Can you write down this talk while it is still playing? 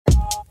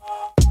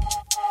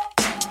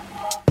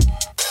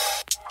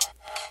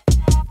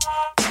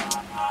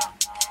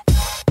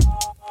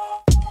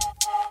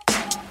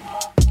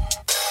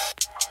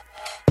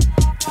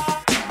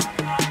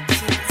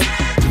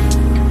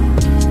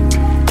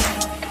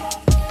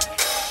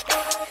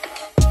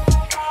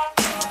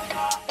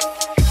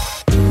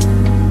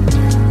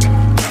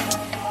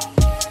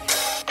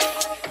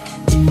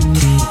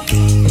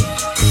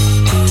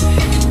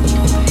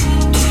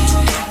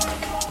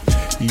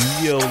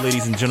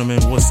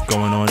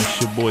going on?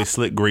 It's your boy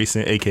Slick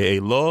Grayson, aka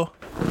Law.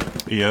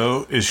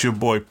 Yo, it's your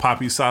boy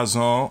Poppy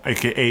Sazon,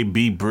 aka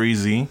B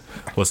Breezy.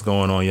 What's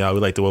going on, y'all? We'd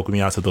like to welcome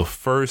y'all to the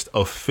first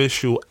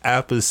official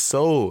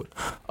episode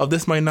of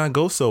This Might Not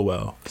Go So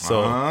Well.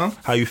 So,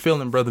 how you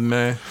feeling, brother,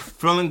 man?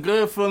 Feeling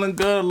good.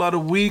 A lot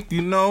of week,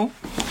 you know.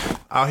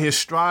 Out here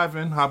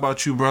striving. How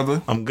about you,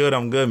 brother? I'm good,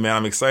 man.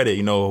 I'm excited.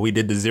 You know, we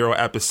did the 0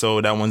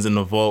 episode. That one's in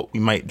the vault.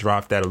 We might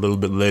drop that a little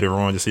bit later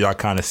on just so y'all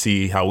kind of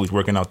see how we's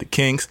working out the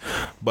kinks.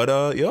 But,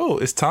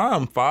 it's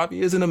time. 5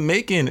 years in the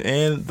making,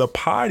 and the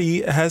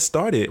party has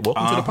started.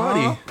 Welcome to the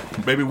party.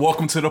 Baby,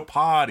 welcome to the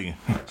party.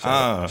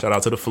 Shout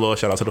out to the floor.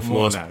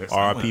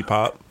 RIP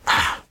Pop.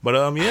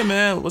 But, yeah,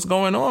 man, what's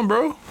going on,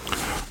 bro?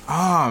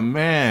 Oh,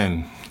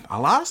 man. A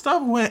lot of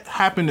stuff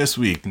happened this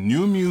week.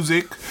 New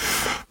music.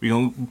 We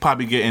gonna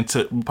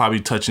probably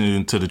touching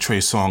into the Trey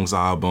Songz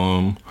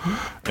album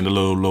and the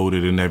Lil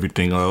Loaded and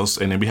everything else.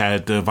 And then we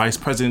had the vice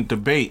president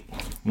debate.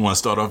 You want to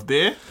start off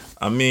there?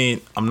 I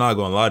mean, I'm not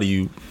gonna lie to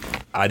you.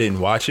 I didn't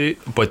watch it,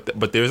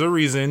 but there's a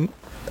reason.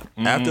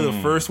 After the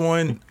first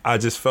one, I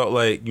just felt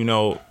like, you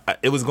know,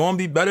 it was going to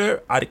be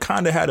better. I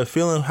kind of had a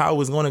feeling how it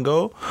was going to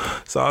go.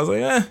 So I was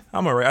like,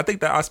 I'm all right. I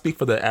think that I speak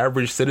for the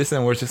average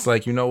citizen where it's just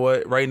like, you know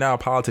what? Right now,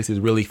 politics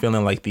is really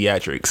feeling like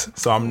theatrics.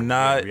 So I'm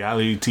not...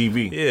 reality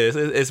TV. Yeah,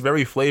 it's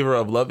very flavor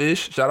of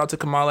love-ish. Shout out to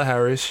Kamala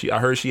Harris. I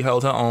heard she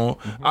held her own.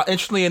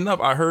 Interestingly enough,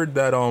 I heard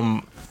that...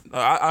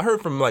 I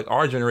heard from like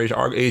our generation,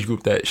 our age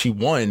group, that she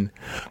won,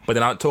 but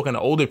then I talking to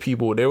older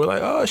people, they were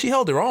like, "Oh, she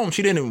held her own.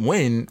 She didn't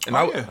win." And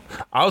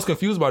I was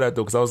confused by that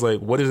though, because I was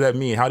like, "What does that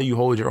mean? How do you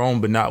hold your own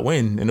but not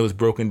win?" And it was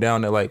broken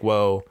down that like,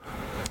 well,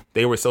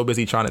 they were so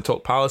busy trying to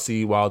talk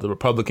policy while the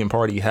Republican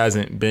Party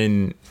hasn't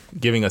been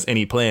giving us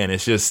any plan.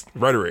 It's just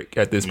rhetoric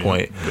at this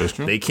point. That's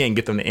true. They can't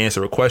get them to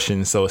answer a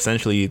question, so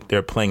essentially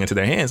they're playing into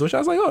their hands. Which I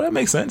was like, oh, that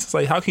makes sense. It's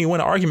like, how can you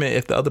win an argument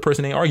if the other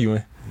person ain't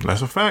arguing?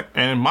 That's a fact.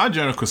 And my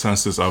general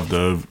consensus of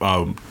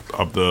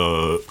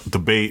the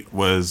debate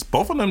was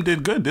both of them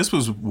did good. This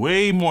was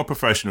way more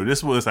professional.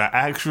 This was an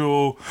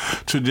actual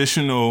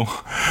traditional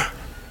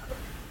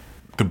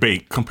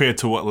debate compared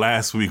to what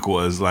last week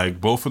was. Like,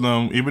 both of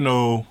them, even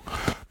though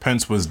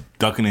Pence was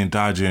ducking and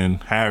dodging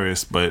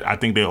Harris, but I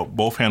think they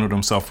both handled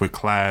themselves with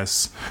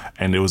class,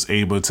 and they was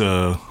able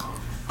to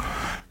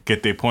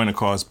get their point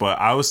across. But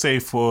I would say,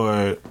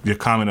 for your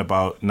comment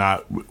about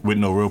not with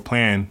no real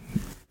plan,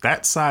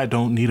 that side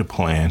don't need a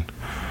plan.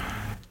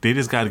 They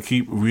just got to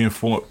keep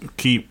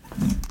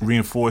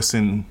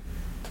reinforcing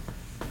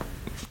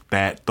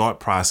that thought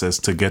process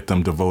to get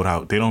them to vote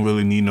out. They don't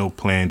really need no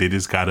plan. They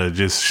just got to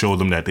just show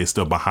them that they're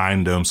still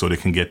behind them so they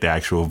can get the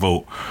actual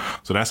vote.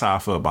 So that's how I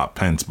feel about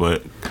Pence.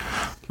 But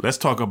let's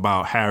talk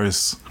about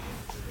Harris'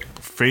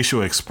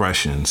 facial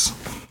expressions.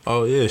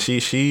 Oh yeah,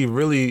 she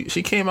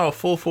came out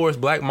full force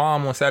black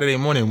mom on Saturday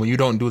morning when you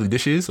don't do the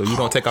dishes or you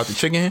don't take out the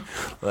chicken.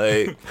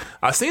 Like,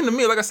 I seen the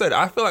meme. Like I said,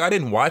 I feel like I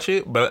didn't watch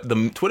it, but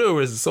the Twitter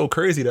was so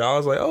crazy that I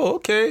was like, oh,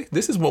 okay,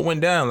 this is what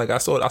went down. Like, I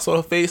saw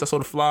her face, I saw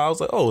the fly. I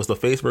was like, oh, it's the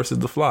face versus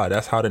the fly.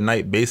 That's how the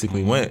night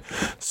basically went.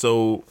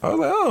 So I was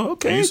like, oh,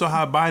 okay. And you saw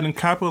how Biden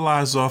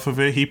capitalized off of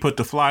it. He put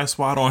the fly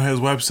swat on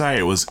his website.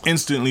 It was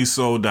instantly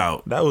sold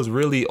out. That was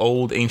really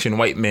old ancient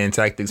white man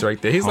tactics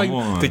right there. He's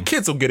the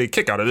kids will get a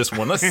kick out of this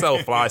one. Let's sell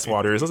fly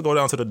swatters. Let's go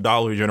down to the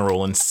Dollar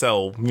General and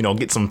sell,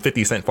 get some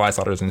 50-cent fly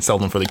swatters and sell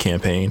them for the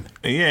campaign.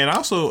 Yeah, and I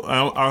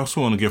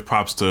also want to give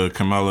props to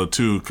Kamala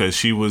too, because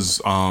she was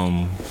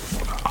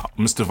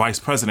Mr. Vice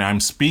President. I'm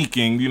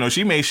speaking.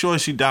 She made sure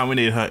she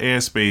dominated her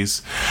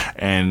airspace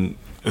and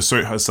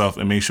assert herself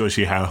and make sure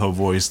she had her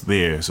voice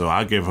there. So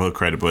I give her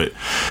credit. But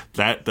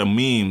the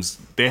memes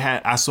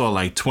I saw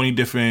like 20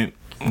 different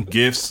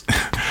GIFs,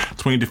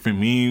 20 different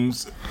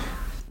memes.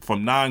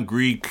 From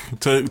non-Greek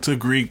to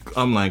Greek.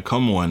 I'm like,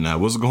 come on now.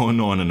 What's going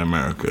on in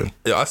America?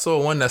 Yeah, I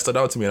saw one that stood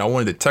out to me, and I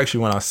wanted to text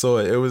you when I saw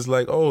it. It was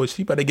like, oh,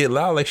 she better get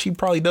loud like she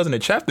probably does in the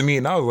chapter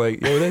meeting. I was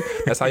like, yo,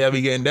 that's how y'all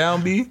be getting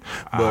down, B?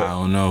 But I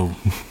don't know.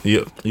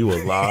 Yeah, you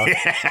will lie.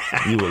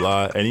 You will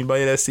lie.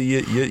 Anybody that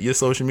see your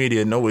social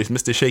media know it's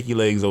Mr. Shaky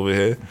Legs over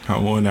here.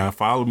 Come on now.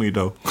 Follow me,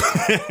 though.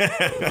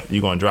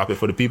 You gonna drop it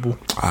for the people?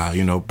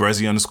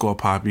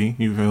 Brezzy_Poppy.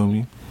 You feel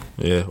me?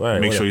 Yeah, all right.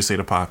 Make sure you say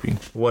the Poppy.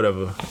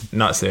 Whatever.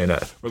 Not saying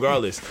that.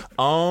 Regardless.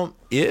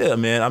 Yeah,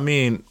 man. I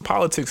mean,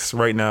 politics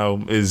right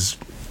now is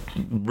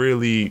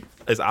really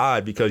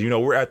odd because,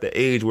 we're at the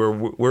age where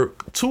we're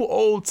too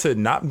old to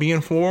not be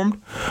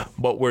informed,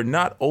 but we're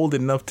not old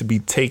enough to be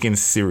taken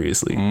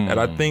seriously. And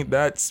I think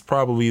that's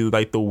probably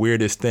like the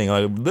weirdest thing.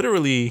 Like,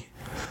 literally,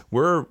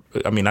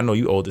 I know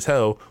you old as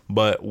hell,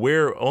 but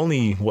we're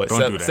only we're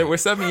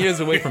 7 years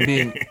away from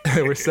being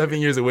we're 7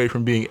 years away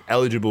from being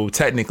eligible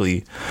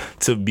technically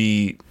to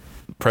be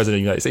president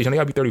of the United States. And I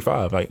gotta be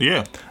 35. Like,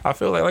 yeah, I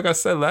feel like I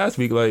said last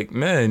week, like,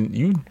 man,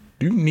 you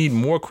need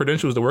more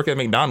credentials to work at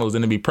McDonald's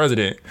than to be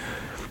president.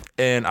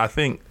 And I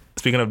think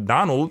speaking of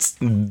Donalds,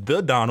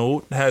 the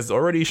Donald has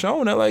already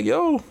shown that, like,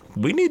 yo,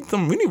 we need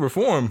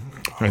reform.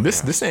 Like,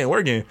 this ain't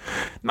working.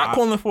 Not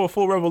calling for a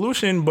full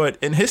revolution, but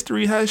in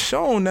history has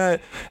shown that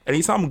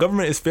anytime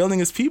government is failing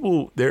its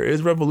people, there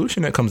is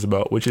revolution that comes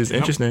about, which is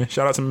interesting.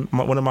 Shout out to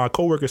one of my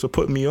coworkers for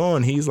putting me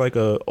on. He's like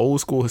a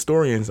old school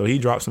historian, so he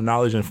dropped some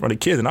knowledge in front of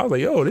kids, and I was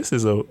like, yo, this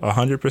is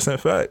 100%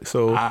 fact.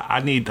 So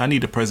I need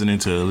the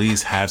president to at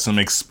least have some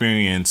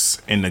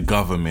experience in the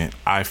government.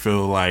 I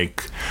feel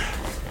like,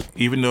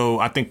 even though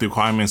I think the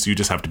requirements, you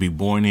just have to be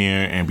born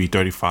here and be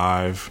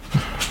 35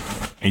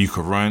 and you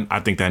could run, I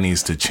think that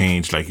needs to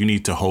change. Like, you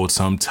need to hold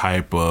some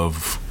type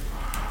of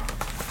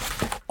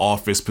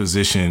office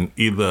position,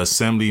 either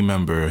assembly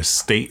member,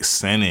 state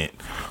senate,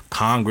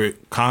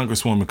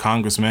 congresswoman,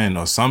 congressman,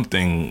 or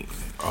something,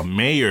 a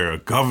mayor, a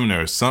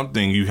governor,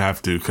 something. You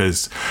have to,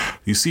 because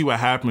you see what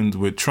happened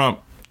with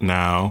Trump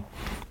now,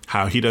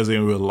 how he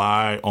doesn't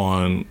rely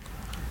on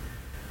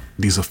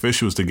these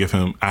officials to give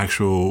him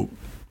actual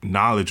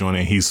knowledge on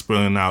it. He's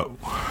spilling out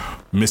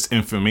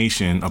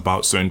misinformation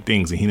about certain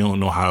things, and he don't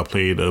know how to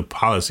play the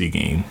policy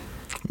game.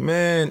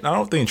 Man, I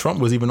don't think Trump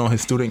was even on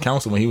his student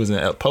council when he was in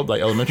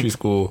elementary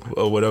school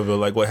or whatever,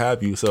 like what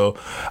have you. So,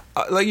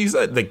 like you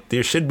said, like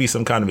there should be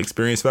some kind of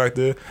experience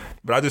factor,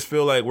 but I just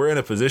feel like we're in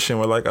a position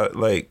where,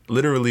 like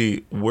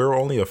literally, we're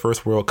only a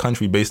first world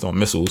country based on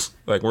missiles.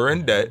 Like, we're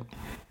in debt.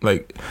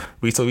 Like,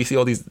 we see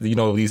all these, these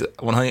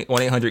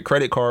 1-800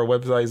 credit card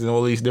websites and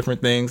all these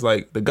different things.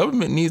 Like, the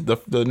government needs,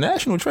 the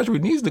national treasury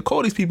needs to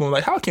call these people.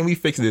 Like, how can we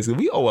fix this?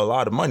 We owe a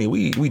lot of money.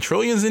 We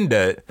trillions in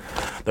debt.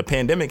 The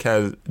pandemic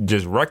has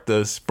just wrecked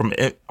us from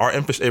our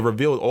infrastructure. It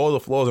revealed all the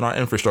flaws in our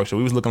infrastructure.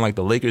 We was looking like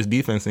the Lakers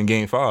defense in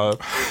Game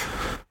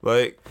 5.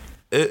 Like,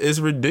 it's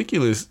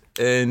ridiculous.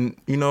 And,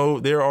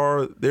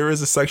 there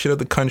is a section of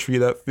the country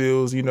that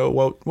feels,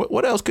 well,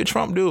 what else could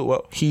Trump do?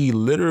 Well, he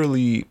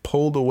literally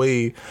pulled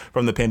away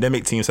from the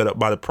pandemic team set up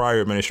by the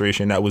prior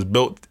administration that was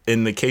built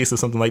in the case of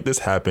something like this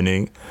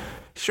happening.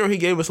 Sure, he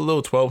gave us a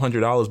little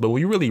 $1,200, but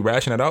when you really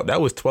ration it out, that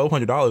was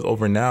 $1,200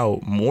 over now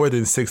more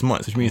than 6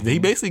 months, which means that he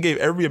basically gave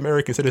every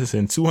American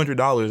citizen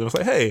 $200 and was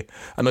like, hey,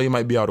 I know you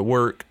might be out of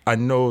work. I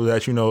know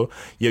that,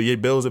 your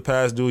bills are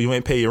past due. You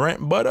ain't pay your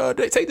rent, but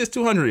take this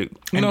 $200.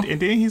 And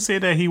didn't he say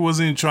that he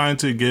wasn't trying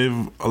to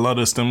give a lot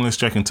of stimulus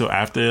check until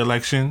after the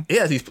election?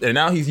 Yes, and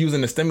now he's using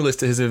the stimulus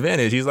to his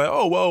advantage. He's like,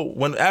 oh, well,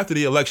 when after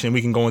the election,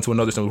 we can go into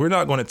another stimulus. We're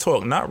not going to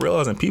talk, not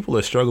realizing people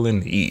are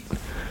struggling to eat.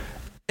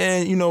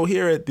 And,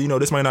 here at,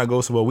 this might not go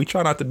so well. We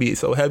try not to be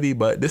so heavy,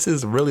 but this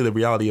is really the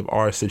reality of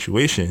our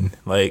situation.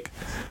 Like,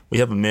 we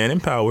have a man in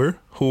power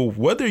who,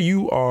 whether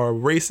you are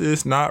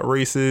racist, not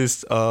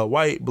racist,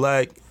 white,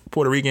 black,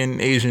 Puerto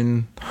Rican,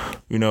 Asian,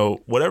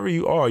 whatever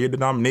you are, your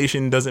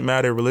denomination doesn't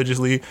matter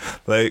religiously.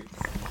 Like,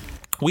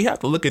 we have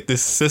to look at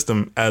this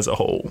system as a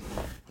whole.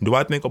 Do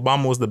I think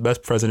Obama was the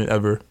best president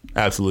ever?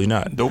 Absolutely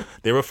not. Nope.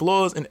 There were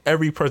flaws in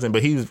every president,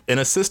 but he was in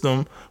a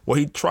system where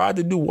he tried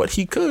to do what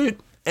he could.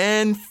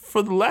 And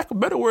for the lack of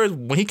better words,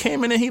 when he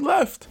came in and he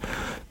left,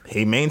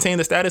 he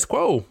maintained the status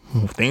quo.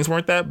 Things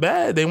weren't that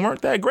bad. They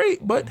weren't that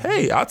great. But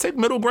hey, I'll take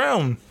middle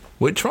ground.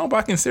 With Trump,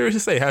 I can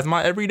seriously say, has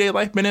my everyday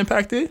life been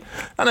impacted?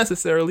 Not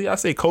necessarily. I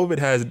say COVID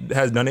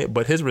has done it,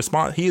 but his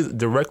response, he is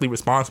directly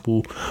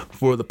responsible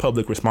for the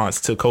public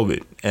response to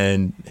COVID,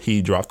 and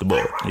he dropped the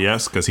ball.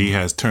 Yes, because he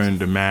has turned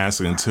the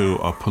mask into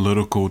a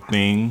political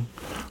thing,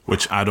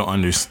 which I don't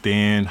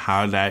understand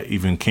how that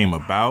even came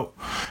about.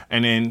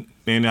 And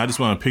then I just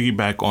want to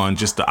piggyback on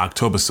just the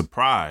October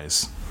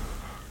surprise.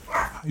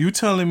 You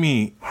telling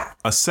me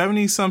a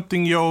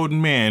 70-something-year-old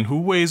man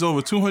who weighs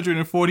over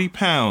 240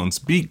 pounds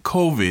beat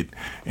COVID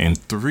in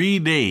 3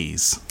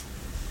 days?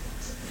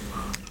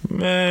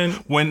 Man,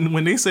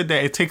 when they said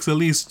that it takes at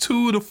least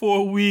 2 to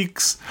 4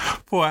 weeks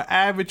for an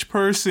average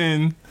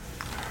person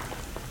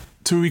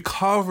to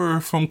recover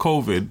from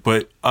COVID,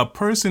 but a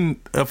person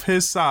of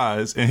his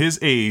size and his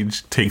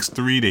age takes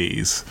 3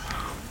 days.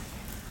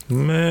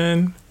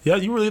 Man, yeah,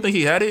 you really think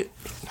he had it?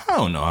 I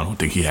don't know. I don't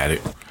think he had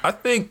it. I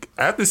think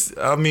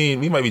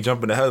we might be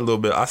jumping ahead a little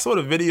bit. I saw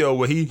the video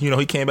where he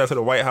came back to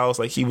the White House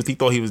like he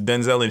thought he was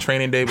Denzel in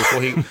Training Day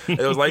before it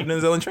was like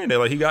Denzel in Training Day.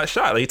 Like, he got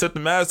shot. Like, he took the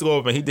mask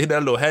off and he did that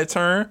little head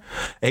turn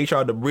and he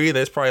tried to breathe.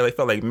 It's probably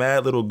felt like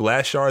mad little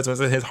glass shards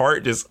in his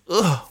heart. Just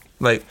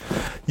like,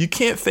 you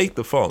can't fake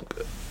the funk.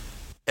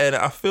 And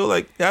I feel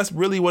like that's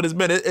really what it's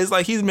been. It's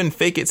like he's been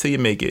fake it till you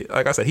make it.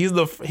 Like I said,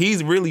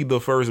 he's really the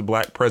first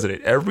black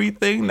president.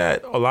 Everything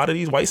that a lot of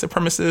these white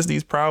supremacists,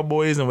 these Proud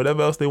Boys and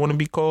whatever else they want to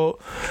be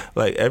called,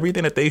 like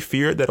everything that they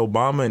feared that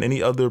Obama and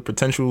any other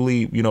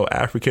potentially,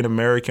 African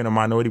American or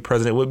minority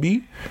president would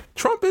be,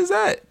 Trump is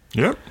that.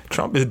 Yep.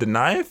 Trump is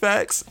denying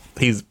facts.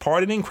 He's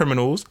pardoning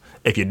criminals.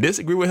 If you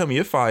disagree with him,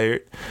 you're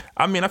fired.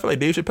 I mean, I feel like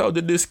Dave Chappelle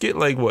did this skit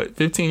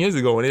 15 years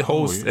ago, and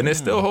it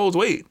still holds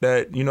weight.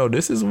 That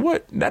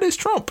that is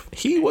Trump.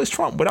 He was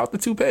Trump without the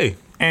toupee.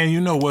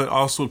 And what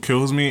also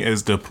kills me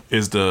is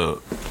the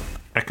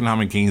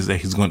economic gains that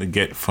he's going to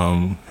get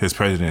from his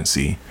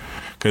presidency,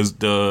 because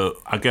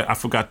I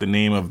forgot the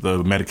name of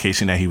the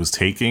medication that he was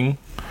taking,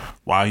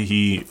 why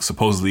he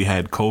supposedly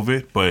had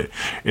COVID, but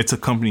it's a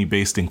company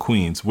based in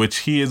Queens, which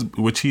he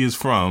is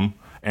from,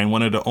 and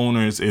one of the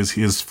owners is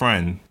his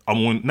friend.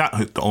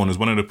 Not the owners,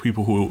 one of the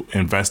people who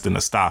invest in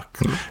the stock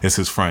is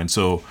his friend.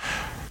 So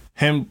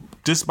him,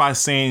 just by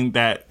saying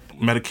that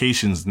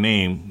medication's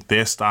name,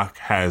 their stock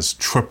has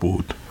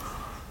tripled,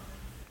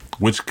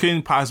 which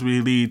can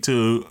possibly lead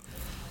to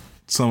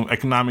some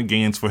economic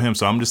gains for him.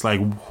 So I'm just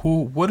like,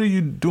 what are you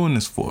doing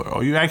this for?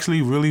 Are you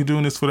actually really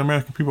doing this for the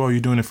American people, or are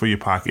you doing it for your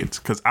pockets?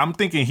 Because I'm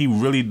thinking he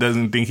really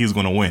doesn't think he's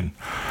going to win.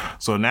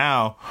 So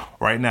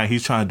right now,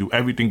 he's trying to do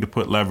everything to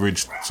put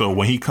leverage. So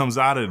when he comes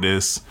out of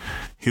this,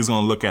 he's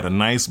going to look at a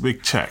nice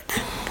big check.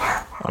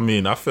 I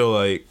mean, I feel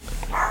like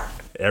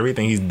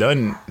everything he's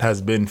done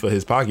has been for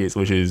his pockets,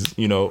 which is,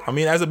 I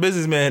mean, as a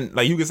businessman,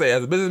 like you can say,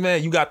 as a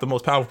businessman, you got the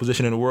most powerful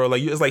position in the world.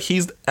 Like, it's like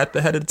he's at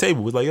the head of the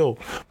table. It's like, yo,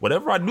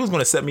 whatever I do is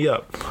going to set me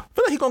up. I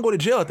feel like he's going to go to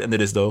jail at the end of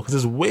this, though, because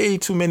there's way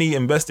too many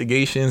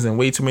investigations and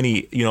way too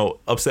many,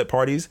 upset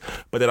parties.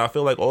 But then I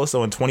feel like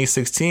also in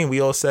 2016,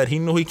 we all said he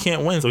knew he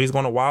can't win, so he's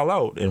going to wild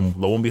out. And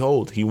lo and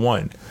behold, he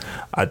won.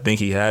 I think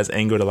he has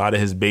angered a lot of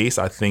his base.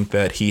 I think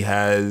that he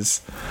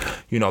has,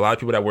 a lot of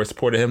people that were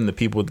supporting him, the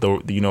people,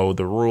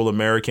 the rural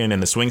American and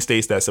the swing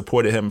states that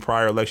supported him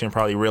prior election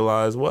probably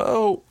realized,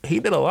 well, he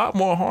did a lot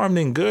more harm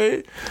than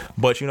good.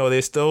 But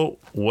they still,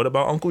 what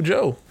about Uncle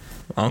Joe?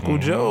 Uncle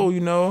Joe,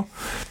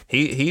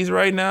 he's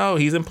right now,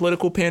 he's in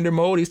political pander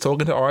mode. He's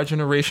talking to our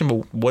generation,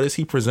 but what is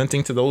he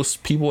presenting to those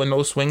people in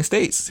those swing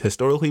states?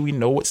 Historically, we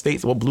know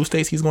what blue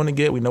states he's going to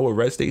get. We know what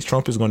red states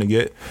Trump is going to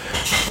get.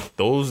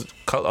 Those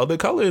other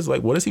colors,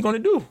 like, what is he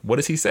going to do? What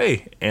does he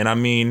say? And I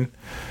mean,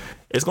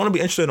 it's going to be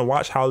interesting to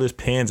watch how this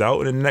pans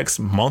out in the next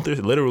month, or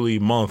literally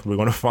month. We're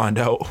going to find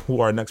out who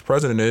our next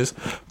president is.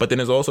 But then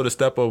there's also the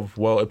step of,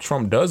 well, if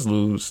Trump does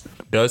lose,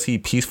 does he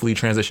peacefully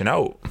transition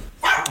out?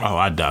 Oh,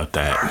 I doubt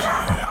that.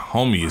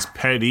 Homie is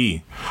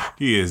petty.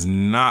 He is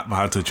not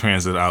about to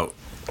transit out.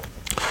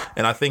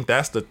 And I think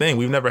that's the thing.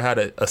 We've never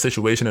had a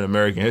situation in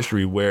American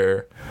history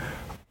where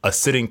a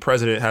sitting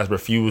president has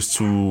refused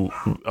to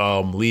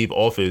leave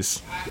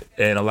office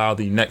and allow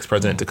the next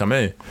president to come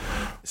in.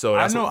 So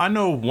I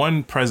know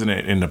one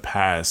president in the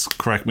past,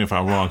 correct me if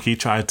I'm wrong, he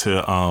tried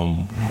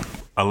to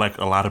elect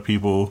a lot of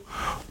people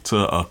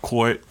to a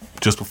court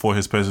just before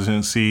his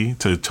presidency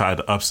to try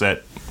to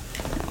upset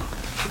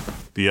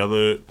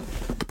the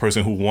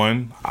person who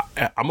won.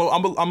 I'm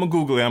gonna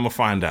Google it. I'm gonna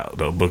find out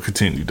though. But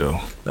continue though.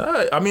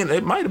 I mean,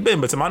 it might have been,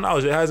 but to my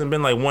knowledge, it hasn't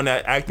been like one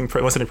sitting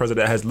president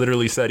that has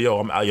literally said,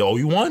 "Yo,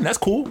 you won? That's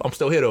cool. I'm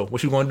still here though.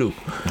 What you gonna do?"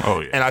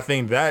 Oh yeah. And I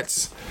think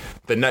that's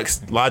the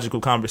next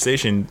logical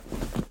conversation.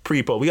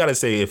 We gotta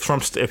say,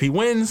 if he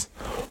wins,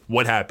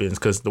 what happens?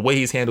 Because the way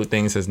he's handled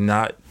things has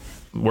not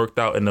worked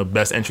out in the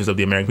best interest of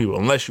the American people,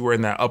 unless you were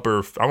in that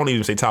upper, I won't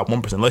even say top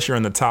 1%, unless you're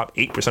in the top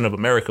 8% of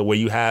America where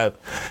you have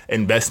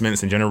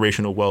investments and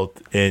generational wealth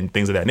and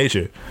things of that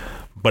nature.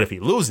 But if he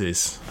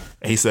loses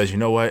and he says, you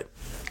know what,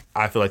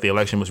 I feel like the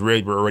election was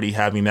rigged, we're already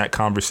having that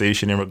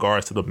conversation in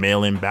regards to the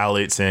mail-in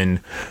ballots and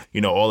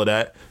all of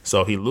that. So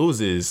if he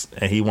loses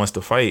and he wants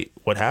to fight,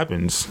 what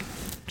happens?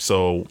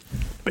 So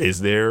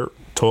is there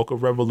talk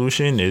of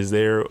revolution? Is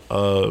there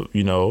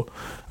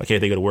I can't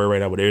think of the word right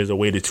now, but there's a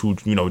way to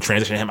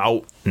transition him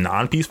out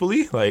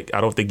non-peacefully. Like,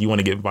 I don't think you want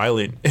to get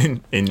violent to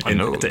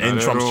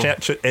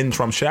end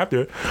Trump's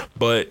chapter,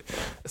 but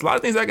there's a lot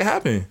of things that can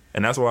happen,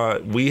 and that's why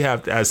we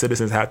have to, as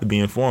citizens, have to be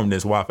informed.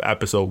 That's why for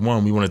episode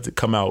 1 we wanted to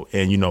come out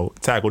and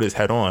tackle this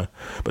head on.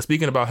 But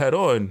speaking about head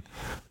on,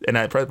 in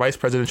that vice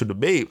presidential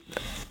debate,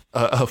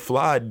 a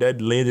fly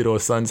dead landed on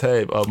son's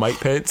head, Mike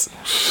Pence.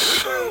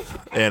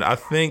 And I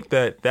think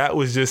that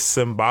was just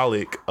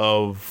symbolic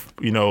of,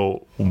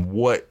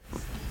 what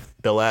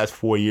the last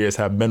 4 years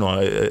have been on.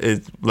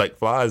 It's like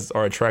flies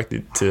are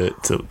attracted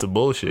to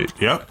bullshit.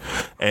 Yep.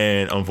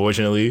 And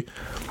unfortunately,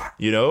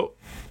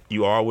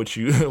 you are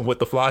what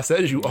the fly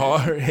says you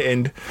are.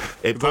 And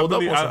it pulled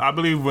up on I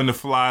believe when the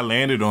fly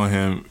landed on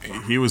him,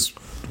 he was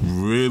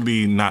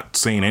really not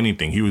saying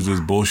anything. He was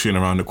just bullshitting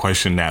around the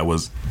question that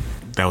was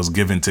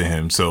given to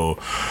him. So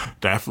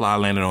that fly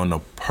landed on the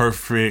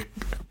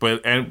perfect,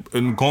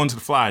 and going to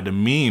the fly, the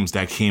memes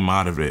that came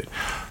out of it.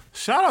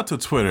 Shout out to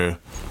Twitter.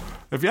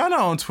 If y'all not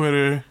on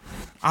Twitter,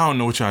 I don't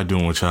know what y'all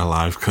doing with y'all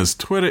life, because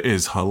Twitter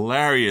is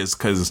hilarious.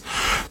 Because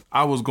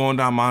I was going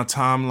down my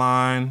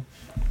timeline.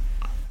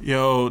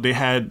 Yo, they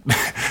had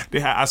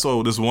I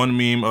saw this one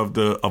meme of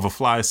a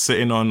fly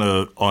sitting on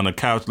the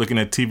couch looking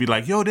at TV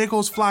like, yo, there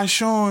goes Fly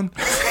Sean.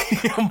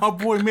 My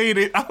boy made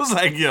it. I was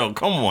like, yo,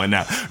 come on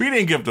now. We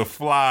didn't give the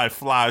Fly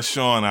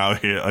Sean out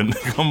here.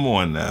 Come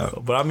on now.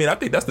 But I mean, I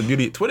think that's the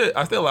beauty of Twitter.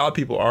 I think a lot of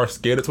people are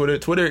scared of Twitter.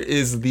 Twitter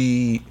is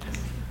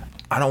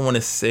I don't want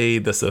to say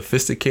the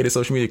sophisticated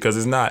social media, because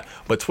it's not,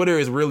 but Twitter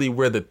is really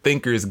where the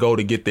thinkers go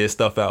to get their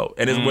stuff out,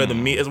 and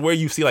it's where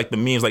you see like the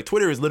memes. Like,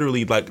 Twitter is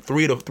literally like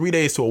 3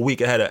 days to a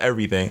week ahead of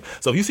everything.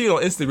 So if you see it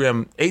on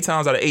Instagram, 8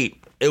 times out of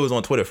 8, it was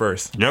on Twitter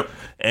first. Yep.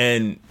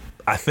 And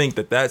I think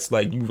that's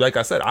like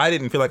I said, I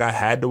didn't feel like I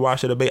had to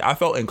watch the debate. I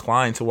felt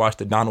inclined to watch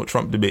the Donald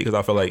Trump debate because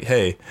I felt like,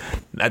 hey,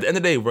 at the end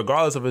of the day,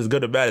 regardless if it's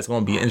good or bad, it's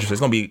going to be interesting. It's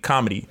going to be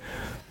comedy.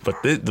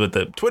 But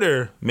the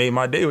Twitter made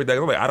my day with that.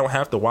 I'm like, I don't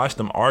have to watch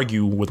them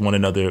argue with one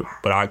another,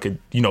 but I could,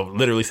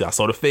 literally see. I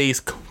saw the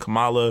face.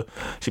 Kamala,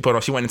 she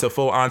went into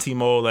full auntie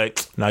mode. Like,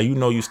 now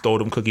you stole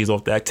them cookies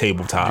off that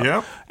tabletop.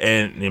 Yep.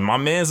 And my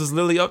man's was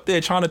literally up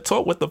there trying to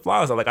talk with the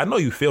flies. I'm like, I know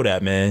you feel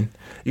that, man.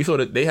 You saw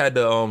that they had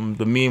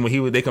the meme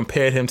when they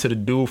compared him to the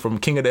dude from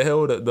King of the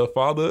Hill, the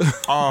father.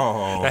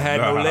 Oh, that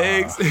had no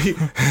legs.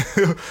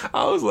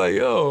 I was like,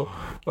 yo.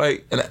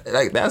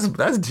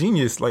 That's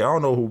genius. Like, I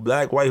don't know who,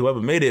 black, white, whoever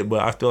made it,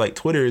 but I feel like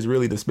Twitter is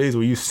really the space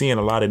where you're seeing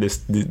a lot of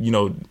this.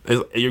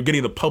 You're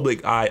getting the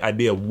public eye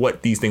idea of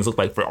what these things look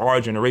like for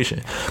our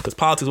generation. Because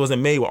politics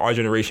wasn't made with our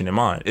generation in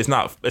mind. It's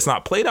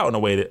not played out in a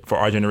way that for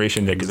our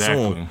generation to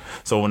consume.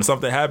 So when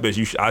something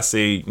happens, I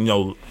say,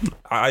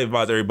 I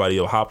advise everybody,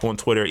 hop on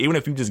Twitter, even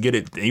if you just get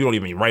it, you don't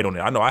even write on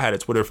it. I know I had a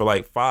Twitter for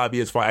like 5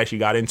 years before I actually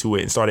got into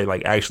it and started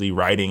like actually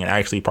writing and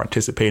actually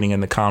participating in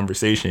the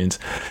conversations.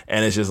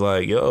 And it's just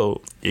like, yo,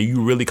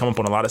 you really come up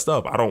on a lot of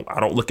stuff. I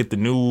don't look at the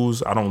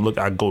news.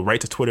 I go right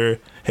to Twitter,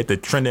 hit the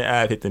trending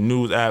app, hit the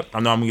news app. I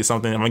know I'm gonna get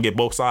something. I'm gonna get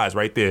both sides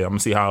right there. I'm gonna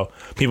see how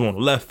people on the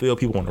left feel,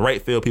 people on the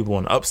right feel, people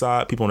on the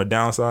upside, people on the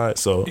downside.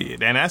 So,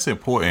 and that's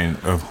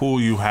important of who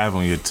you have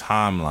on your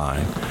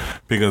timeline,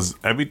 because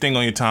everything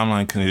on your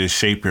timeline can just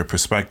shape your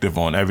perspective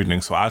on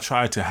everything. So I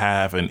try to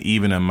have an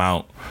even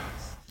amount.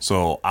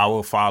 So I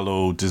will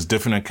follow just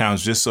different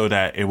accounts just so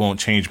that it won't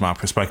change my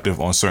perspective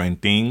on certain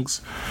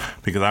things.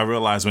 Because I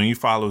realized when you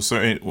follow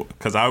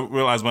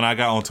when I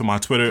got onto my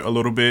Twitter a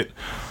little bit,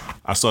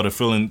 I started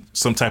feeling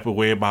some type of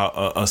way about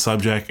a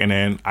subject, and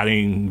then I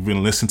didn't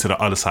even listen to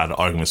the other side of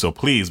the argument. So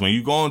please, when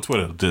you go on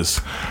Twitter, just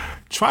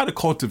try to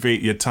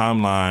cultivate your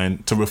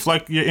timeline to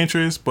reflect your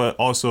interests, but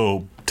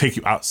also take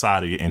you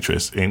outside of your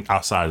interests and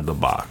outside of the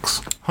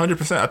box.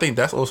 100%. I think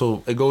that's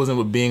also, it goes in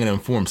with being an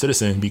informed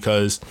citizen,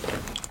 because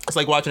it's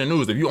like watching the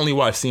news. If you only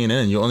watch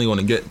CNN, you're only going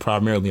to get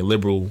primarily a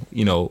liberal,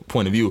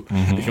 point of view.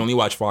 Mm-hmm. If you only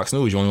watch Fox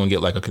News, you're only going to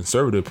get like a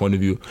conservative point of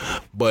view.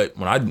 But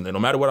no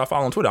matter what I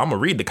follow on Twitter, I'm going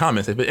to read the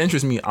comments. If it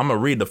interests me, I'm going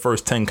to read the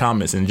first 10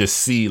 comments and just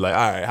see like,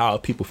 all right, how are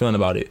people feeling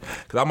about it?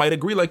 Because I might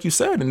agree like you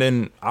said, and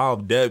then I'll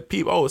dead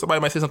people. Oh,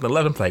 somebody might say something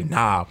left. I'm like,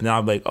 nah. Now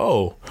I'm like,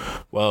 oh,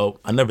 well,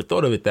 I never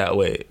thought of it that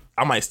way.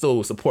 I might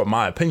still support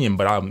my opinion,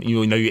 but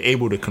you're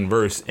able to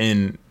converse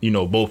in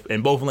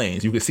both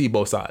lanes. You can see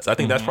both sides. I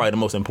think that's probably the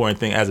most important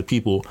thing as a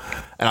people,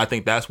 and I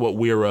think that's what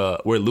we're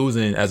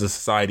losing as a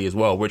society as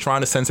well. We're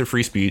trying to censor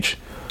free speech.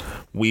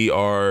 We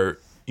are.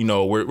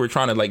 We're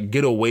trying to like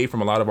get away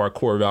from a lot of our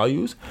core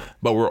values,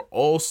 but we're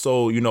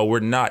also, we're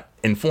not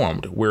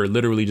informed. We're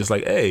literally just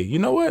like, hey, you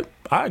know what?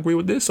 I agree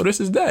with this, so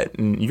this is that,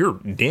 and you're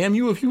damn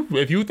you if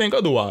you think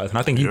otherwise. And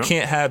I think you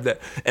can't have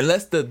that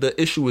unless the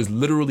issue is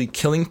literally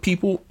killing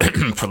people,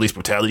 police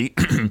brutality.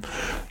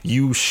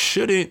 You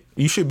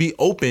should be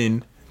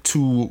open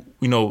to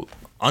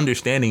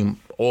understanding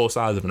all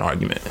sides of an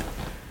argument.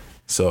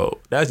 So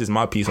that's just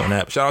my piece on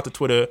that. Shout out to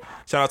Twitter.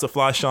 Shout out to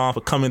Fly Sean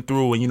for coming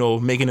through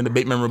and making the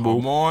debate memorable.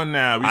 Come on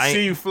now, we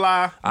see you,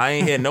 Fly. I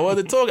ain't hear no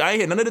other talk. I ain't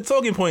hear none of the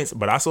talking points,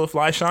 but I saw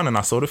Fly Sean and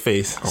I saw the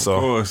face. Of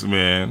course,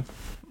 man.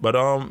 But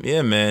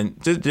yeah, man,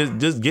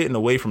 just getting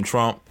away from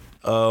Trump.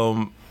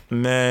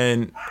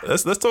 Man,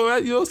 let's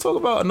talk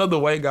about another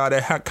white guy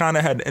that kind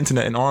of had the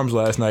internet in arms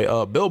last night.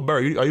 Bill Burr.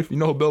 You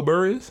know who Bill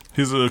Burr is?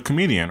 He's a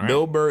comedian, right?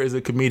 Bill Burr is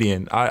a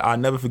comedian. I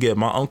never forget.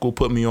 My uncle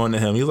put me on to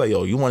him. He's like,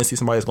 yo, you want to see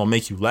somebody that's gonna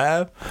make you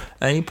laugh?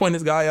 And he pointed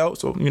this guy out.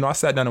 So I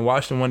sat down and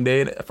watched him one day.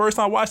 And the first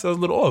time I watched it, I was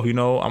a little off.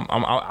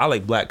 I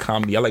like black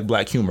comedy. I like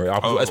black humor.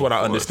 That's what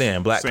I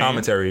understand. Black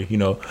commentary.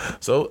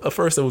 So at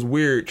first it was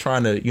weird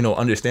trying to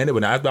understand it,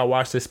 but after I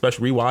watched this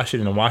special, rewatched it,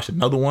 and then watched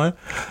another one,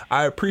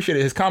 I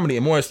appreciated his comedy,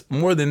 and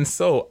more than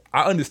so,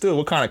 I understood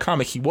what kind of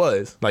comic he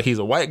was. Like, he's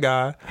a white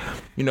guy,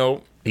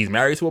 he's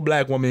married to a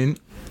black woman.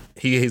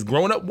 He's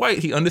grown up white.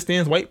 He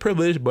understands white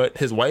privilege, but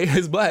his wife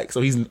is black. So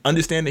he's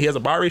understanding he has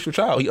a biracial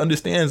child. He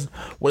understands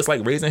what it's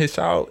like raising his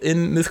child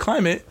in this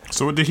climate.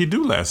 So what did he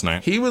do last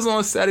night? He was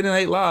on Saturday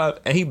Night Live,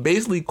 and he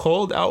basically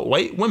called out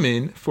white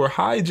women for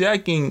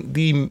hijacking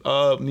the,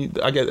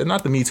 I guess,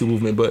 not the Me Too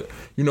movement, but,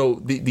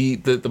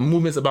 the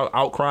movements about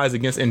outcries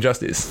against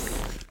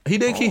injustice. He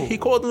did. He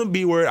called them a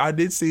B word. I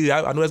did see.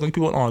 I know there's many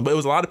people on, but it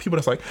was a lot of people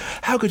that's like,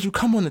 "How could you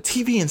come on the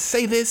TV and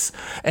say this?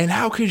 And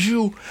how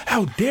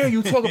dare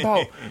you talk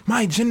about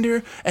my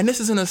gender? And this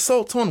is an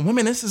assault on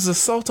women. This is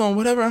assault on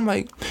whatever." I'm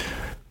like,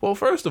 well,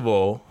 first of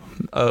all,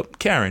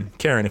 Karen,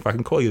 if I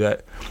can call you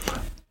that,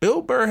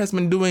 Bill Burr has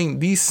been doing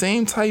these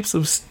same types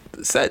of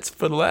sets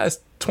for the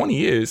last 20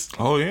 years.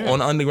 Oh yeah,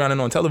 on underground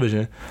and on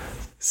television.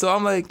 So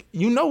I'm like,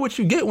 you know what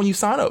you get when you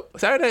sign up.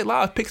 Saturday Night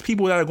Live picks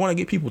people that are going to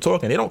get people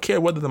talking. They don't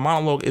care whether the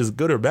monologue is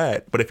good or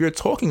bad. But if you're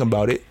talking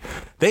about it,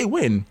 they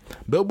win.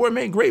 Billboard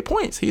made great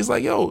points. He's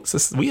like, yo,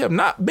 we have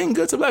not been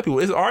good to black people.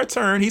 It's our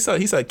turn. He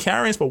said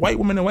Karen's for white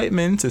women and white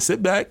men to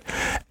sit back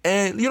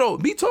and,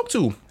 be talked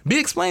to. Be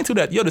explained to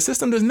that, yo, the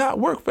system does not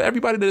work for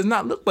everybody that does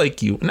not look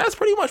like you. And that's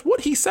pretty much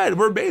what he said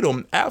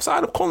verbatim,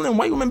 outside of calling them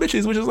white women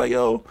bitches, which is like,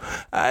 yo, all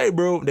right,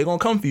 bro, they're going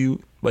to come for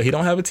you. But he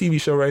don't have a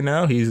TV show right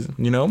now. He's,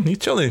 he's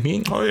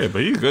chilling. Oh yeah,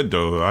 but he's good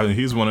though.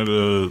 He's one of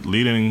the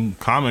leading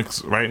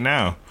comics right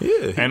now.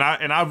 Yeah. And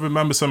I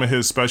remember some of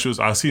his specials.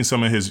 I've seen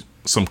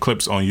some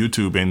clips on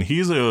YouTube, and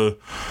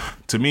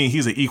to me,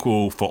 he's an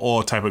equal for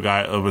all type of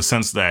guy, of a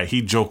sense that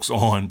he jokes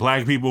on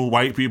black people,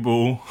 white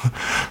people,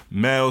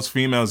 males,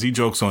 females. He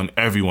jokes on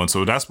everyone.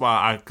 So that's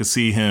why I could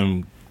see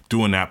him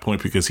doing that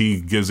point, because he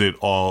gives it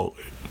all.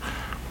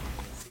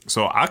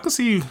 So I could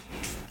see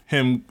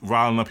him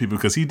riling up people,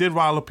 because he did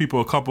rile up people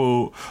a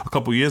couple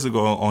years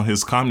ago on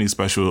his comedy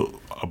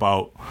special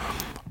about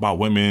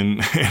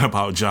women and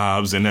about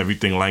jobs and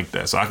everything like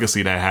that. So I can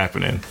see that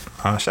happening.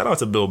 Shout out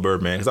to Bill Burr,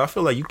 man, because I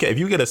feel like if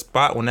you get a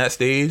spot on that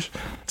stage,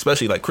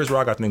 especially like Chris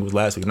Rock, I think was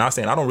last week. Not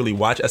saying I don't really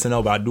watch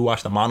SNL, but I do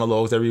watch the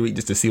monologues every week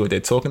just to see what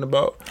they're talking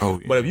about. Oh,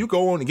 yeah. But if you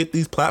go on and get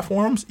these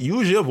platforms,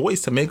 use your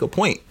voice to make a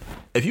point.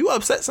 If you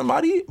upset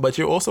somebody, but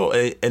you're also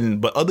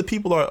but other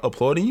people are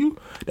applauding you,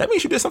 that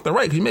means you did something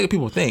right, because you're making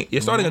people think.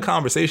 You're starting a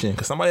conversation,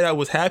 because somebody that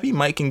was happy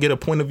can get a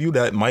point of view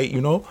that might,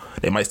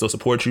 they might still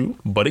support you.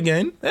 But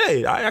again,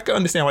 hey, I can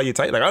understand why you're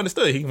tight. Like, I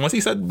understood. Once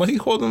he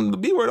called them the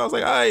B word, I was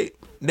like, all right,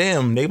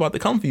 damn, they about to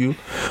come for you.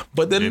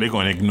 But then they're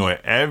going to ignore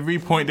every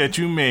point that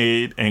you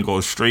made and go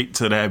straight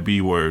to that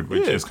B word,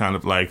 which is kind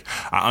of like,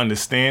 I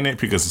understand it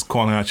because it's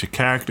calling out your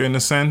character in a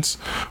sense,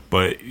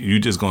 but you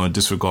just going to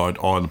disregard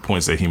all the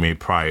points that he made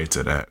prior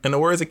to that. In the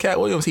words of Cat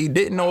Williams, he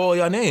didn't know all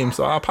your names,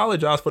 so I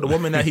apologize for the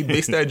woman that he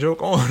based that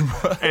joke on.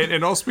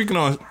 and speaking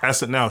on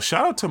SNL,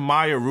 shout out to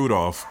Maya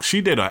Rudolph.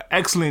 She did an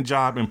excellent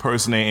job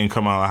impersonating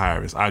Kamala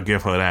Harris. I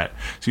give her that.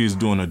 She's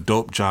doing a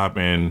dope job,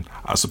 and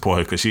I support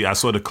her, because I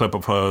saw the clip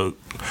of her,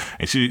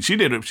 and she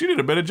did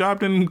a better job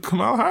than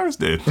Kamala Harris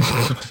did.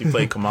 She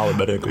played Kamala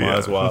better than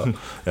Kamala. Yeah.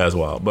 That's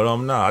wild. But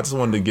I just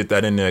wanted to get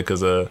that in there,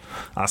 because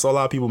I saw a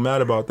lot of people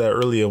mad about that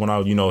earlier when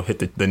I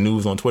hit the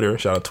news on Twitter.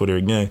 Shout out Twitter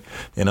again.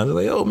 And I was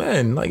like, oh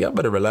man, like, y'all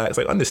better relax.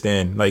 Like,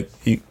 understand, like,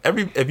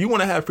 if you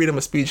want to have freedom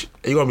of speech,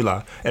 you're gonna be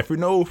lying. If you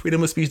know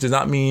freedom of speech does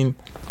not mean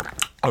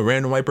a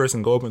random white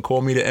person go up and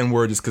call me the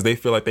N-word just because they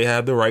feel like they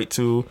have the right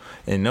to.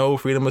 And no,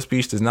 freedom of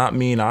speech does not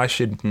mean I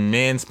should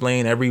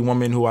mansplain every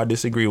woman who I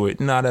disagree with.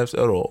 Not at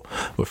all.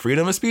 What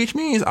freedom of speech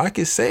means, I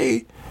can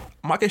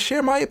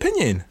share my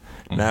opinion.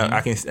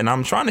 Now and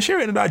I'm trying to share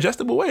it in a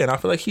digestible way, and I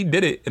feel like he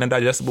did it in a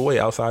digestible way.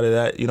 Outside of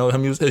that,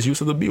 his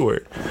use of the B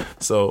word.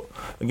 So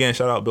again,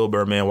 shout out Bill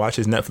Burr, man. Watch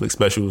his Netflix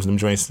specials. Them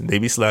joints, they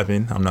be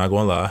slapping. I'm not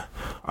gonna lie.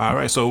 All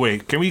right, so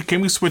wait, can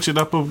we switch it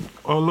up a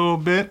little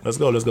bit? Let's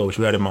go. What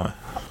you had in mind?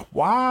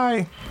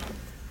 Why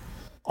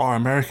are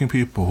American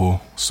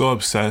people so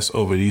obsessed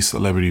over these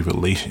celebrity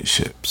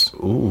relationships?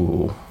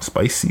 Ooh,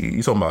 spicy. I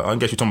guess you're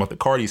talking about the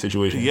Cardi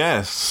situation.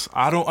 Yes.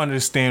 I don't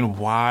understand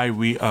why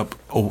we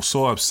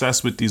so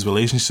obsessed with these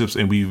relationships,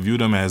 and we view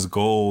them as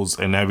goals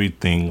and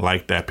everything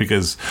like that.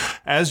 Because,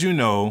 as you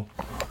know,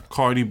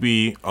 Cardi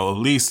B, or at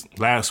least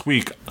last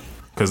week,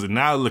 because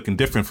now looking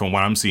different from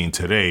what I'm seeing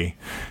today,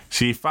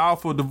 she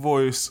filed for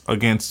divorce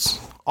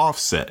against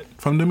Offset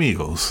from the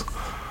Migos.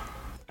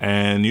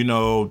 And,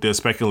 there's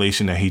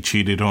speculation that he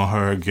cheated on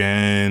her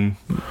again,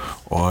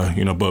 or,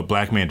 but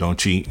black men don't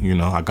cheat.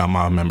 I got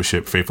my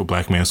membership, Faithful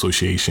Black Man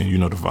Association,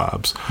 the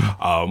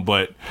vibes.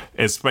 But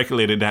it's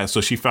speculated that, so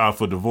she filed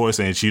for divorce,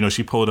 and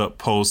she pulled up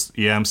posts,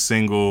 yeah, I'm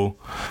single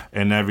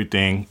and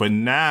everything. But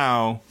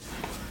now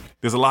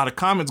there's a lot of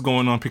comments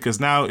going on, because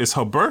now it's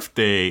her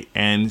birthday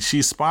and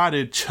she's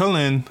spotted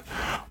chilling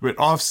with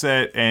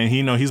Offset, and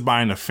he's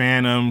buying a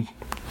Phantom.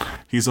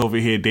 He's over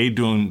here. They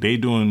doing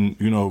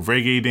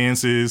reggae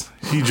dances.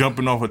 He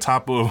jumping off the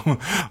top of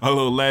a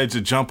little ledge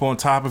to jump on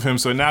top of him.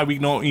 So now we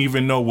don't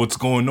even know what's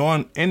going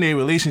on in their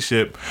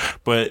relationship.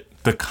 But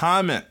the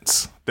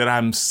comments that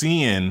I'm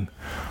seeing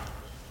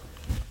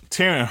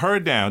tearing her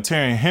down,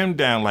 tearing him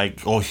down,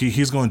 like, oh,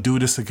 he's gonna do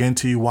this again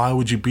to you. Why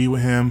would you be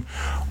with him?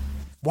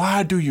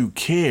 Why do you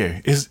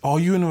care? Are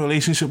you in a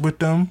relationship with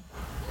them?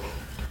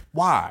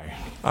 Why?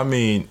 I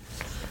mean,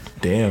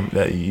 damn,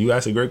 you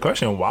asked a great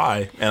question.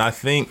 Why? And I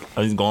think,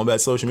 just going back to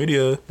social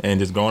media and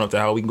just going up to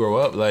how we grow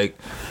up, like,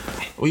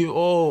 we've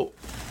all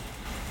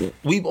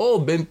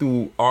been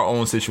through our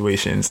own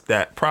situations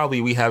that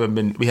probably we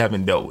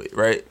haven't dealt with,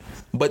 right?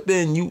 But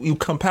then you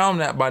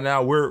compound that by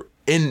now we're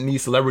in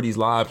these celebrities'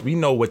 lives. We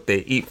know what they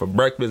eat for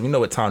breakfast. We know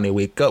what time they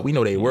wake up. We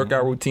know their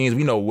workout routines.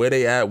 We know where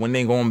they at, when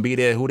they gonna be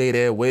there, who they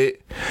there with.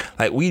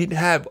 Like, we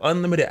have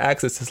unlimited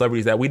access to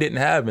celebrities that we didn't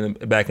have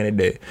back in the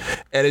day.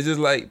 And it's just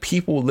like,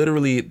 people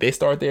literally, they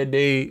start their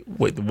day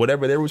with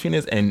whatever their routine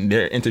is, and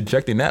they're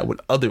interjecting that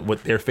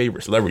with their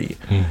favorite celebrity.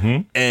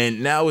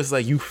 And now it's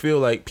like, you feel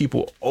like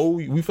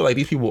we feel like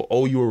these people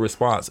owe you a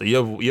response.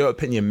 Your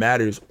opinion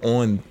matters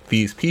on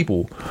these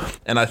people.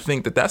 And I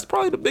think that's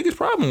probably the biggest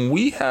problem.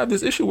 We have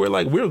this issue where,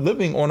 like, we're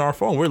living on our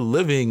phone. We're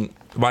living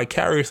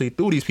vicariously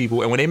through these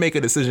people, and when they make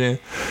a decision,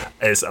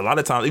 it's a lot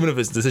of times, even if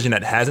it's a decision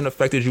that hasn't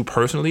affected you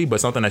personally,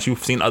 but something that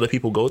you've seen other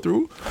people go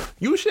through,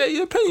 you share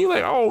your opinion. You're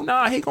like, oh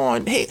nah, he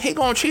going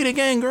cheat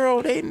again,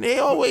 girl. They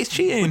always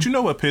cheating. But you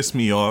know what pissed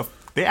me off?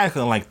 They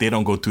acting like they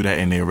don't go through that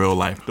in their real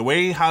life. The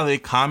way how they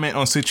comment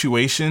on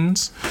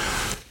situations,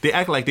 they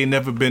act like they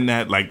never been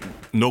that, like,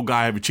 no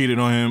guy ever cheated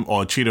on him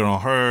or cheated on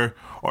her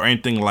or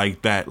anything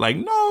like that. Like,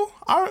 no,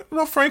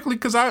 frankly,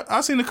 because I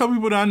seen a couple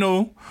people that I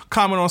know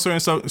comment on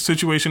certain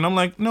situation. I'm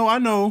like, no, I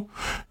know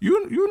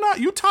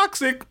you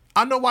toxic.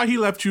 I know why he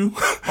left you.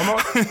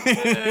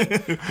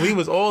 We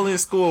was all in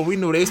school. We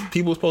knew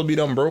people supposed to be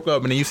done broke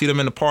up, and then you see them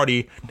in the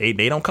party. They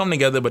don't come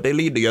together, but they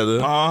leave together.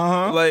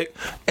 Like,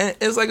 and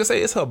it's like I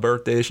say, it's her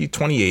birthday. She's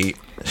 28.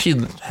 She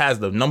has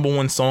the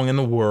 #1 song in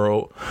the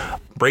world,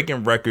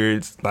 breaking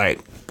records.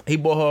 Like, he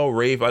bought her a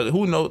rave. Like,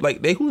 who knows?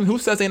 Like, who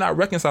says they not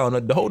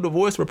reconciling? The whole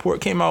divorce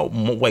report came out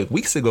like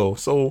weeks ago.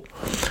 So,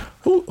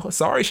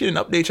 sorry she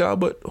didn't update y'all,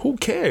 but who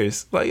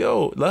cares? Like,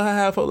 yo,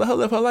 let her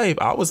live her life.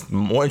 I was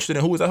more interested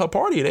in who was at her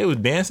party. They was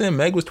dancing.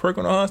 Meg was twerking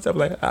on her and stuff.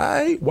 Like,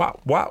 alright,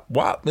 wop.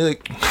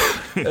 Like,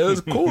 it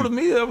was cool to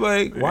me. I'm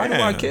like, why do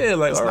I care?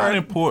 Like, it's not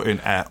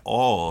important at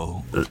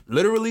all.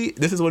 Literally,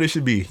 this is what it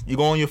should be. You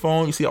go on your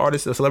phone, you see an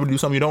artist, a celebrity do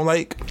something you don't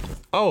like.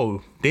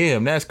 Oh,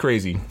 damn, that's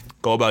crazy.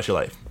 Go about your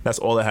life. That's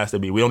all it has to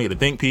be. We don't need a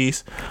think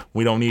piece.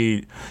 We don't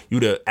need you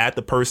to at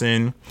the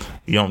person.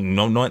 We don't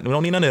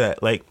need none of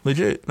that. Like,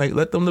 legit, like,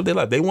 let them live their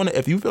life. They want to.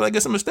 If you feel like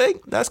it's a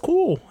mistake, that's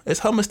cool.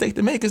 It's her mistake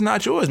to make. It's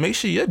not yours. Make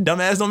sure your dumb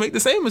ass don't make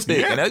the same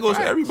mistake. And that goes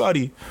for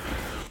everybody.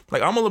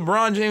 Like, I'm a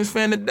LeBron James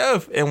fan to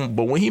death,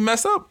 but when he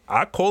mess up,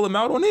 I call him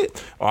out on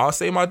it, or I'll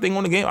say my thing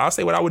on the game. I'll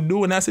say what I would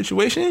do in that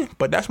situation,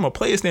 but that's from a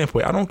player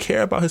standpoint. I don't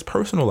care about his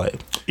personal life.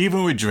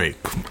 Even with Drake,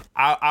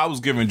 I was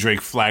giving Drake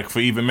flack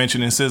for even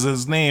mentioning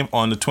SZA's name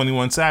on the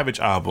 21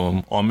 Savage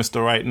album on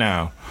Mr. Right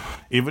Now,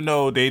 even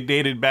though they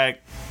dated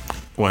back.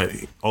 But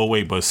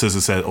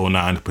SZA said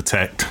 09 to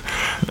protect.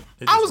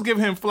 I was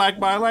giving him flack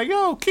by like,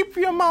 yo, keep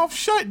your mouth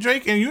shut,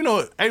 Drake. And you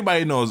know,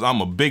 everybody knows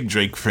I'm a big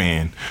Drake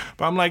fan.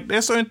 But I'm like,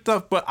 there's certain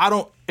stuff, but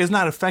it's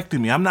not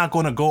affecting me. I'm not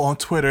going to go on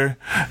Twitter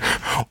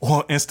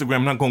or Instagram.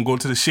 I'm not going to go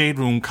to the Shade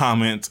Room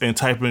comments and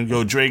type in,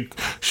 yo, Drake,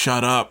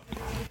 shut up.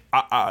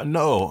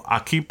 No, I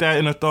keep that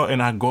in a thought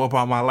and I go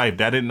about my life.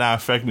 That did not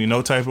affect me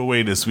no type of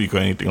way this week or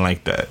anything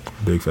like that.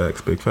 Big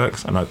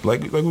facts. And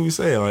like we were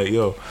saying, like,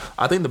 yo,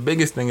 I think the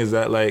biggest thing is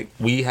that, like,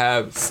 we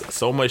have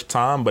so much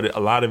time, but a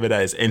lot of it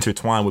is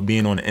intertwined with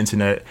being on the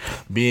internet,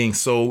 being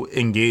so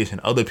engaged in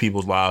other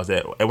people's lives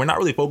and we're not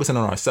really focusing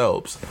on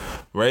ourselves,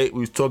 right? We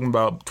was talking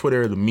about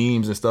Twitter, the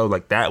memes and stuff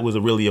like that was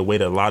really a way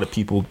that a lot of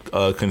people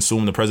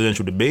consume the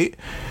presidential debate.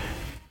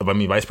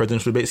 Vice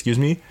presidential debate, excuse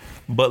me.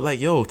 But, like,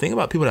 yo, think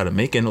about people that are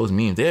making those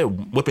memes. They're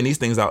whipping these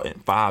things out in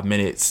 5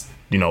 minutes,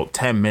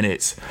 10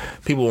 minutes.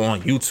 People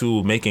on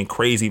YouTube making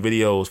crazy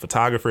videos.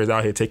 Photographers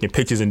out here taking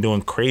pictures and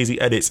doing crazy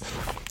edits.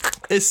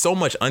 It's so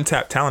much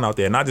untapped talent out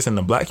there, not just in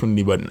the black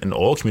community, but in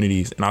all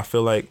communities. And I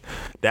feel like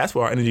that's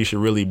where our energy should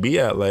really be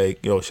at.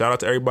 Like, yo, shout out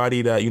to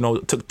everybody that,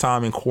 took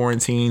time in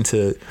quarantine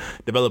to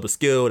develop a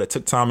skill, that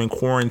took time in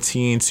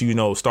quarantine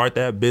to, start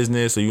that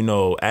business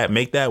or,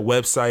 make that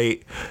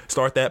website,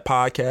 start that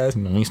podcast.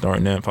 We ain't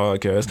starting that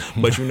podcast.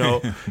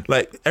 But,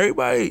 like,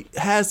 everybody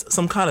has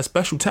some kind of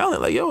special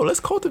talent. Like, yo, let's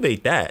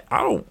cultivate that.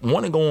 I don't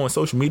want to go on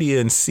social media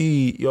and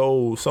see,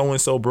 yo,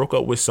 so-and-so broke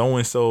up with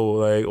so-and-so,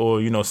 like,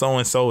 or,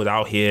 so-and-so is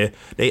out here.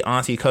 They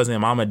auntie, cousin,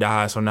 and mama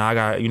died, so now I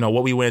got,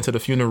 what we went to the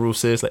funeral,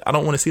 sis. Like, I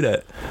don't want to see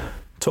that.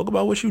 Talk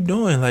about what you're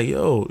doing. Like,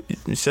 yo,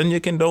 send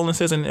your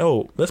condolences and,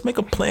 yo, let's make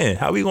a plan.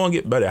 How we going to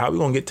get better? How we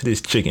going to get to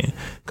this chicken?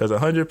 Because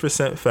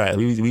 100% fact,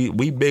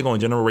 we big on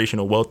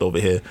generational wealth over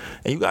here.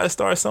 And you got to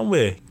start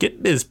somewhere.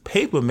 Get this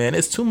paper, man.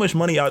 There's too much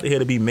money out there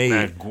to be made.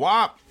 That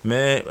guap.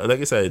 Man,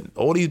 like I said,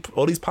 all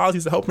these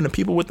policies are helping the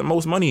people with the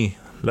most money.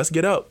 Let's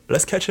get up.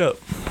 Let's catch up.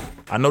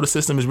 I know the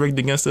system is rigged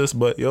against us,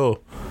 but, yo,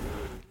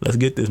 let's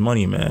get this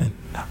money, man.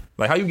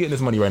 Like, how you getting this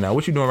money right now?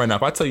 What you doing right now?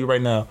 If I tell you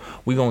right now,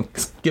 we gonna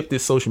skip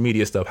this social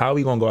media stuff, how are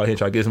we gonna go out here and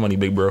try to get this money,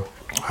 big bro?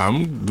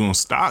 I'm doing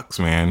stocks,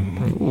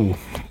 man. Ooh,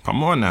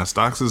 come on now.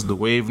 Stocks is the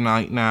wave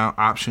night now.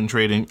 Option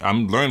trading.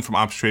 I'm learning from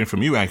option trading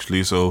from you,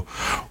 actually. So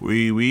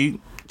we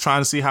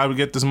trying to see how to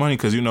get this money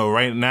because,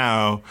 right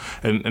now,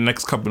 in the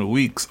next couple of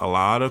weeks, a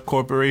lot of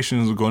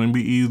corporations are going to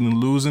be either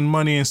losing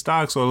money in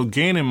stocks or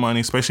gaining money,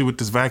 especially with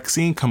this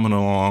vaccine coming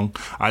along.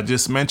 I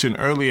just mentioned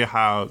earlier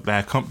how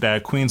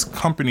that Queen's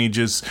company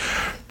just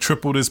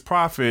tripled its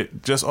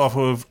profit just off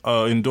of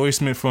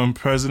endorsement from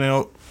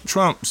President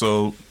Trump.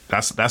 So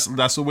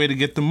that's the way to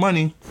get the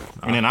money.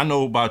 And then I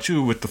know about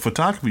you with the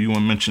photography. You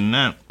want to mention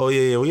that? Oh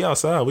yeah, we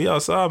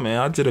outside, man.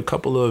 I did a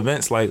couple of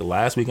events like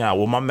last weekend. I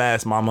wore my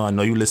mask, mama. I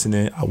know you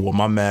listening. I wore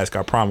my mask.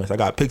 I promise. I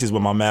got pictures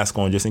with my mask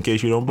on, just in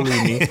case you don't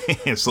believe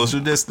me. Social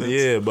distance.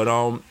 Yeah, but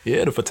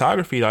the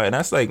photography, like, and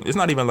that's like, it's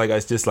not even like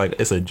it's just like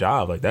it's a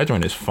job. Like, that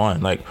joint is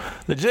fun. Like,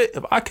 legit,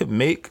 if I could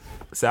make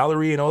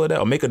salary and all of that,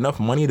 or make enough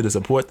money to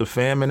support the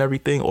fam and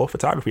everything, or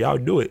photography, I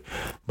would do it.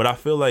 But I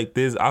feel like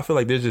there's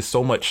just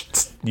so much,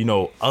 so many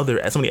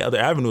other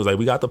avenues. Like,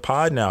 we got the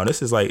pod now.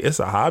 This is like, it's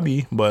a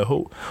hobby, but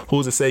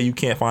who's to say you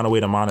can't find a way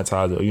to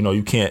monetize it?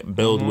 You can't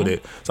build with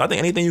it. So I think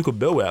anything you could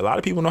build with. A lot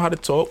of people know how to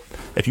talk.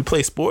 If you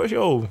play sports,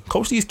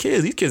 coach these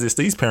kids.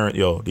 These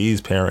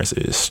parents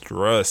is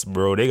stressed,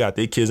 bro. They got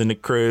their kids in the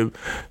crib.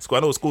 I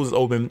know schools is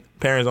open.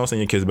 Parents, don't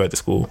send your kids back to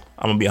school.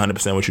 I'm gonna be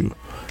 100% with you.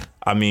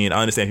 I mean, I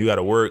understand if you got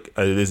to work,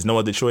 there's no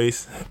other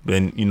choice,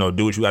 then,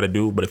 do what you got to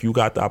do. But if you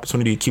got the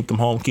opportunity to keep them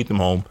home, keep them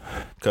home.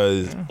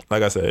 Because,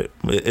 like I said,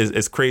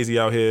 it's crazy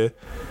out here.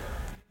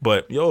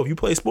 But, if you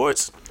play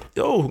sports,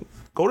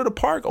 go to the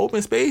park,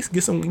 open space,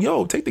 get some,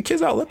 take the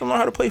kids out, let them learn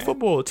how to play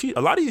football.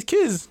 A lot of these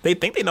kids, they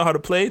think they know how to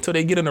play until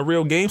they get in a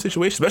real game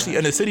situation, especially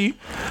in the city.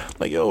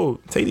 Like,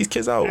 take these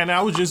kids out. And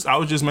I was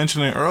just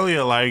mentioning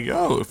earlier, like,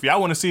 if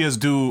y'all want to see us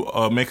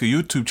make a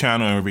YouTube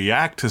channel and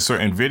react to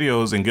certain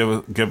videos and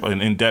give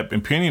an in-depth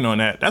opinion on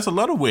that, that's a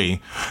lot of way.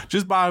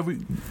 Just by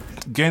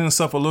getting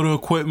yourself a little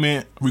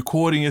equipment,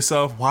 recording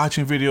yourself,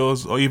 watching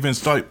videos, or even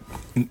start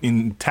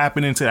in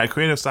tapping into that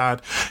creative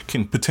side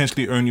can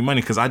potentially earn you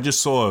money. Because I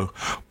just saw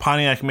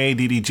Pontiac May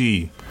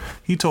DDG.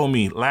 He told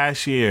me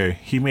last year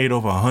he made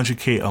over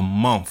 $100K a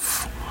month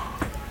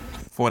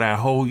for that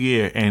whole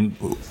year. And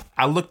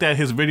I looked at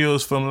his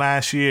videos from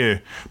last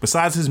year.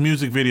 Besides his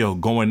music video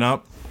going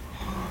up,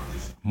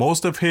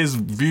 most of his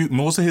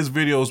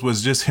videos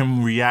was just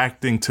him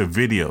reacting to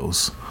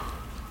videos.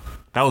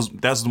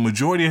 That's the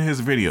majority of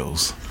his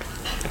videos.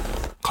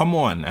 Come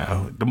on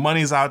now. The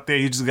money's out there.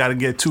 You just got to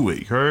get to it.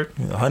 You heard?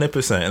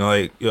 100%. And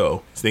like,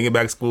 thinking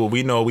back to school,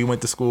 we know we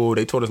went to school.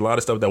 They taught us a lot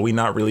of stuff that we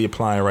not really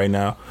applying right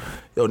now.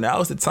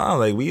 Now is the time.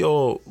 Like, we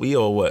all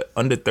what,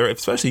 under 30,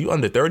 especially you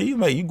under 30,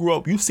 like, you grew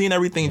up, you've seen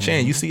everything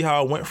change. You see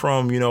how it went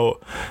from,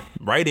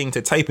 writing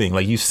to typing.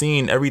 Like, you've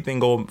seen everything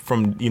go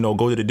from,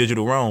 go to the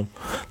digital realm.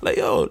 Like,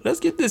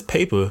 let's get this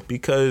paper,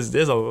 because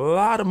there's a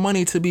lot of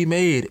money to be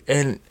made,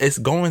 and it's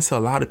going to a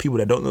lot of people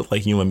that don't look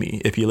like you and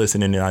me. If you're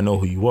listening, and I know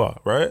who you are,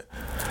 right?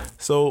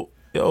 So,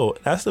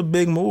 that's a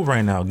big move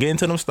right now. Get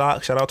into them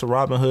stocks. Shout out to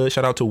Robinhood.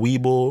 Shout out to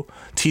Webull,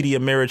 TD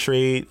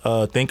Ameritrade,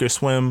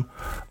 Thinkorswim,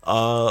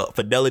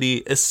 Fidelity.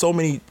 It's so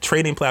many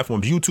trading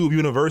platforms. YouTube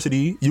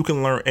University. You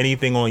can learn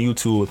anything on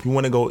YouTube. If you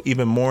want to go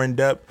even more in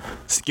depth,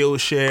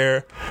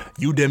 Skillshare,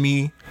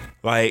 Udemy.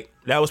 Like,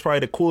 that was probably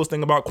the coolest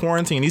thing about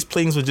quarantine. These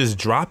things were just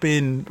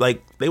dropping,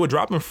 like, they were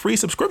dropping free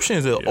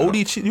subscriptions.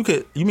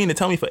 You mean to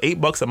tell me for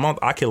 $8 a month,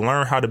 I can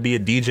learn how to be a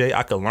DJ,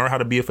 I can learn how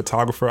to be a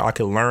photographer, I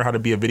can learn how to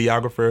be a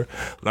videographer,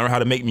 learn how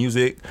to make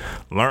music,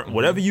 learn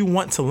whatever you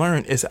want to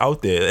learn is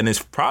out there. And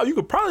you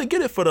could probably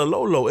get it for the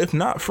low, if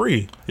not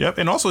free. Yep.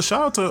 And also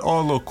shout out to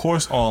all the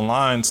course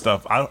online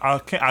stuff. I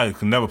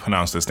can never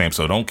pronounce this name,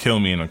 so don't kill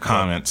me in the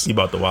comments. You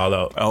about to wild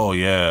out. Oh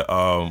yeah.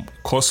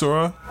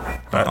 Coursera.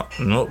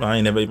 Nope, I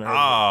ain't never even heard of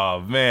it.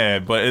 Oh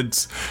man, but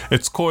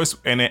it's course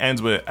and it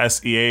ends with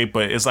SEA,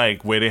 but it's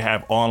like where they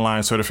have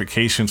online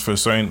certifications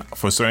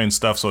for certain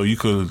stuff, so you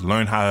could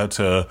learn how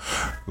to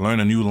learn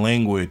a new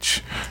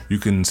language. You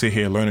can sit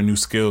here, learn a new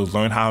skills,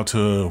 learn how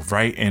to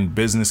write in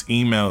business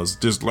emails.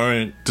 Just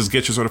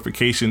get your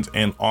certifications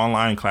and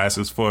online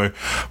classes for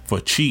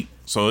cheap.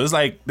 So it's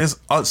like there's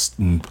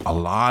a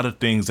lot of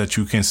things that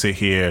you can sit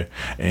here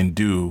and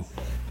do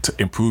to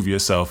improve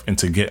yourself and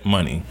to get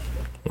money.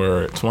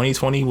 Where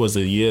 2020 was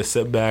a year of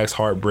setbacks,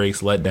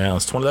 heartbreaks,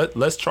 letdowns.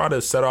 Let's try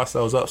to set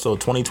ourselves up so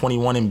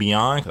 2021 and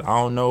beyond.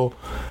 I don't know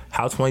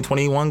how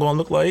 2021 gonna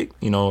look like.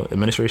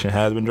 Administration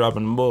has been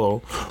dropping the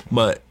ball,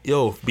 but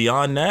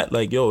beyond that,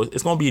 like,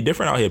 it's gonna be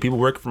different out here. People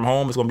working from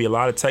home. It's gonna be a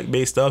lot of tech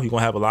based stuff. You're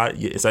gonna have a lot.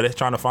 Instead of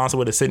trying to find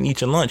somewhere to sit and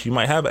eat your lunch, you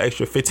might have an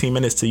extra 15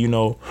 minutes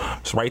to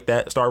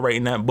start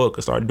writing that book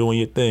or start doing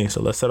your thing.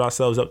 So let's set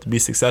ourselves up to be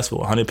successful.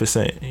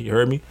 100%. You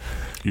heard me?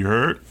 You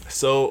heard?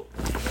 So,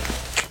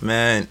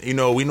 man,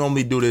 we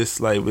normally do this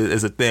like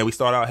as a thing. We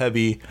start out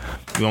heavy.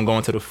 We're gonna go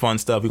into the fun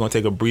stuff. We're gonna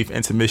take a brief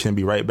intermission and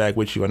be right back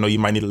with you. I know you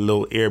might need a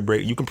little air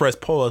break. You can press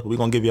pause, but we're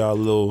gonna give y'all a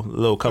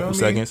little couple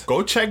seconds.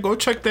 Go check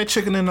that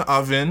chicken in the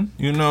oven,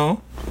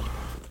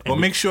 Go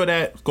make sure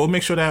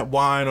that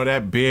wine or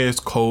that beer is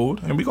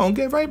cold, and we're gonna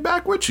get right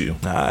back with you.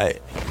 All right.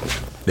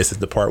 This is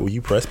the part where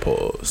you press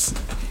pause.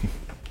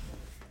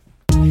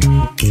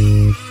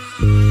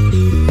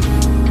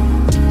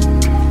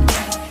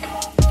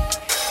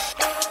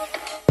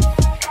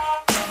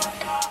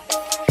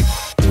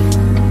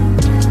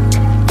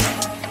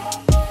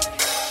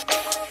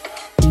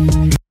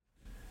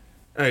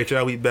 All right,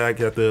 y'all, we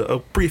back after a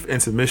brief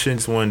intermission.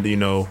 Just wanted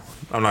to,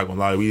 I'm not gonna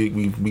lie,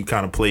 we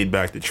kind of played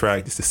back the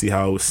track just to see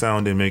how it was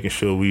sounding, making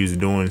sure we was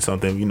doing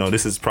something.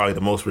 This is probably the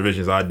most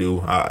revisions I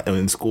do.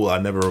 In school, I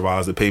never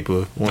revised the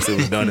paper. Once it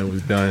was done, it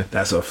was done.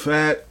 That's a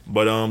fact.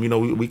 But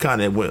we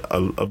kind of went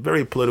a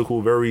very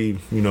political, very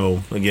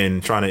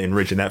again trying to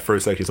enrich in that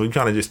first section. So we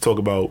kind of just talk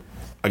about,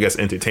 I guess,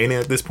 entertaining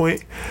at this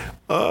point.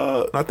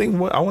 I think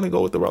I want to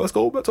go with let's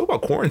go talk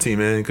about quarantine,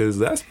 man, because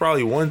that's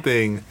probably one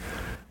thing.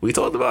 We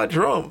talked about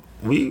Trump.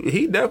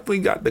 He definitely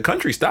got the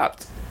country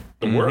stopped.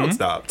 The world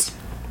stopped.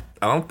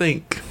 I don't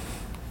think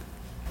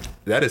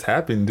that has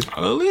happened.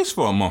 At least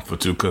for a month or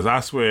two, because I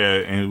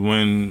swear, and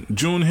when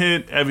June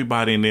hit,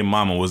 everybody and their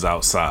mama was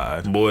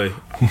outside. Boy,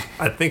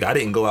 I think I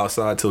didn't go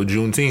outside till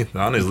Juneteenth,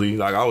 honestly.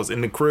 Like, I was in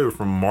the crib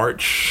from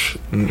March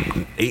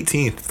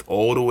 18th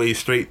all the way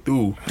straight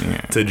through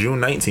to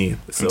June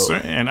 19th. So,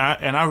 and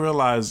I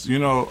realized,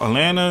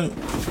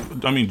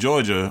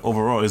 Georgia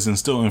overall is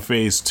still in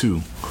phase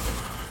 2.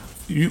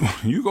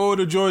 You go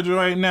to Georgia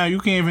right now, you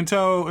can't even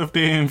tell if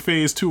they're in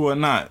phase 2 or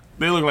not.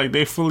 They look like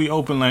they fully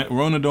open, like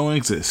Rona don't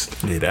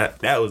exist. Yeah,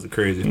 that was the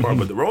craziest part.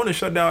 But the Rona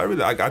shut down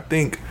everything. Like, I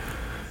think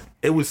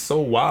it was so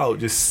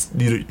wild. Just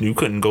you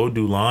couldn't go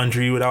do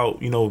laundry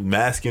without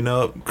masking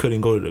up.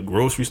 Couldn't go to the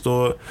grocery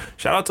store.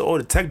 Shout out to all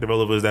the tech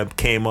developers that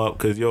came up,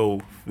 because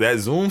that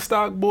Zoom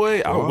stock,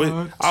 boy.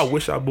 I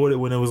wish I bought it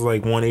when it was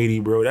like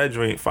 $180, bro. That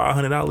joint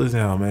 $500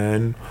 now,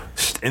 man.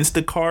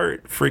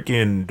 Instacart,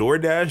 freaking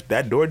DoorDash.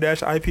 That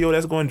DoorDash IPO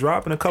that's going to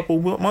drop in a couple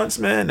months,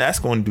 man. That's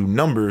going to do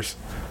numbers.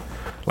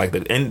 Like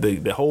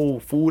the whole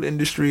food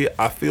industry,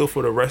 I feel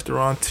for the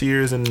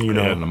restaurateurs and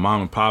the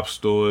mom and pop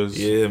stores.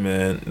 Yeah,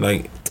 man.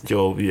 Like,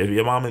 your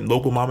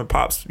local mom and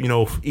pops,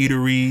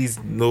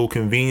 eateries, little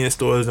convenience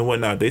stores and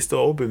whatnot, they still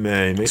open,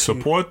 man.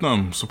 Support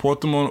them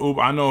on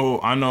Uber. I know.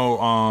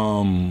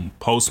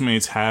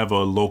 Postmates have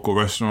a local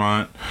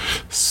restaurant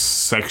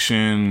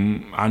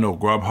section. I know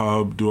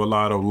Grubhub do a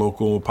lot of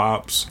local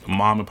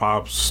mom and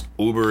pops.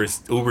 Uber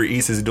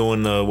Eats is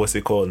doing what's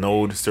it called?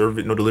 No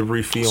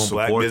delivery fee on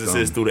black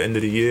businesses through the end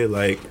of the year.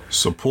 Like,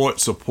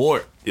 support.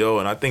 Yo,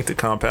 and I think to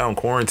compound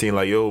quarantine,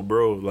 like, yo,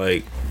 bro,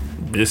 like,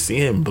 just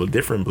seeing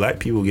different black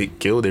people get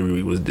killed every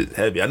week was just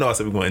heavy. I know I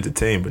said we're going to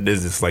entertain, but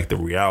this is like the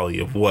reality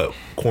of what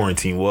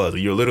quarantine was.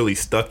 You're literally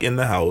stuck in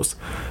the house,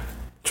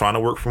 trying to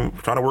work from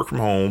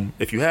home.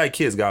 If you had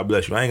kids, God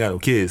bless you. I ain't got no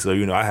kids, so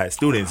I had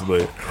students.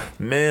 But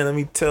man, let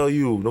me tell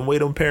you, the way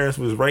them parents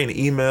was writing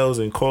emails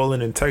and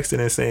calling and texting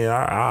and saying,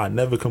 I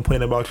never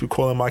complain about you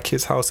calling my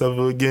kid's house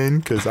ever again,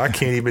 because I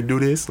can't even do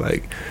this.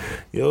 Like,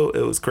 yo,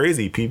 it was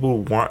crazy.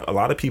 A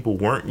lot of people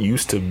weren't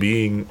used to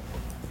being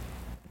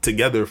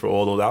together for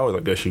all those hours, I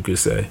guess you could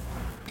say.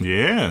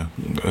 Yeah,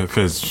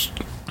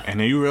 and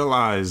then you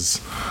realize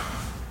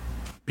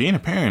being a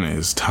parent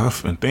is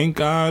tough, and thank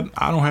God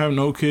I don't have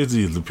no kids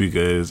either,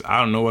 because I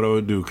don't know what I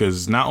would do.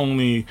 Because not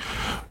only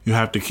you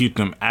have to keep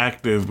them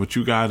active, but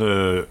you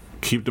gotta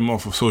keep them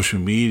off of social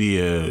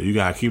media. You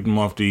gotta keep them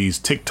off these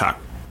TikTok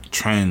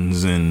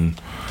trends,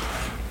 and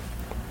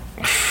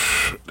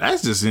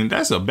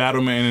that's a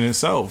battle man in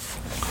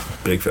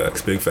itself. Big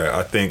facts.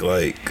 I think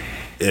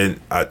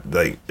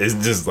it's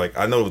just like,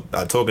 I know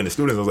I talking to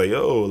students, I was like,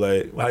 yo,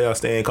 like, how y'all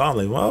staying calm?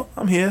 Like, well,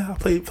 I'm here. I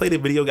played the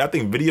video. I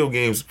think video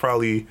games was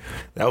probably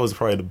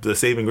the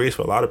saving grace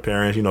for a lot of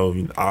parents.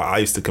 I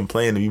used to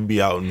complain that you'd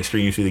be out in the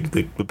street, you see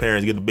the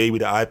parents get the baby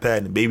the iPad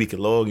and the baby could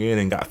log in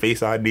and got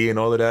Face ID and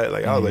all of that.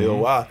 Like, I was like, oh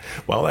wow.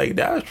 Well, like,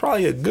 that was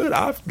probably a good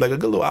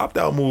little opt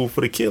out move for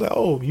the kid. Like,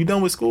 oh, you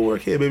done with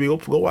schoolwork? Here, baby, go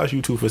watch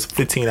YouTube for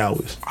 15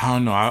 hours. I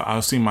don't know.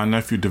 I've seen my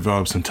nephew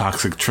develop some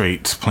toxic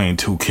traits playing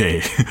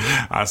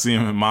 2K. I see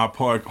him in my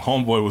park.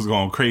 Homeboy was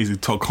going crazy,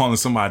 calling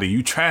somebody,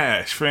 you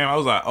trash, fam. I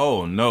was like,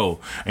 oh no.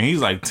 And he's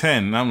like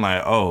 10, and I'm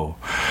like, oh.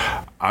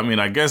 I mean,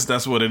 I guess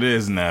that's what it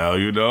is now,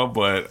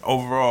 but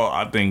overall,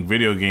 I think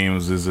video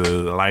games is a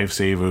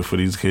lifesaver for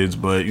these kids.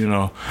 But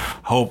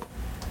hope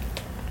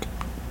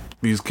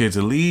these kids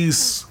at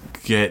least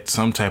get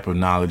some type of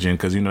knowledge in,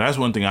 because that's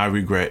one thing I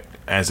regret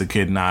as a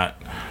kid,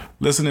 not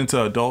listening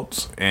to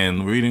adults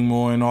and reading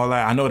more and all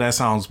that. I know that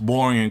sounds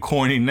boring and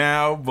corny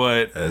now,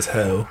 but as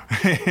hell.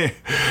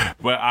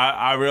 But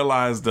I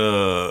realize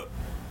the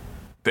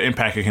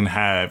impact it can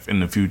have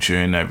in the future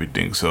and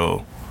everything.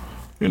 So,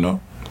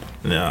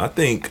 Now, I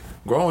think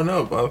growing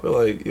up, I feel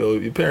like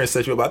your parents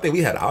set you up. I think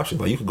we had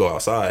options. Like, you could go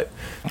outside.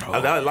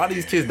 A lot of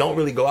these kids don't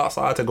really go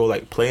outside to go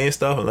like play and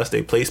stuff unless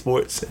they play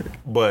sports.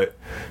 But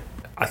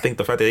I think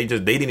the fact that they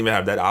didn't even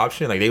have that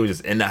option, like, they were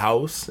just in the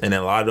house, and then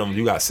a lot of them,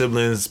 you got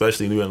siblings,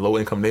 especially in low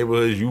income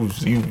neighborhoods,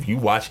 you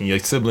watching your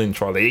sibling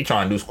they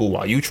trying to do school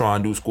while you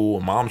trying to do school,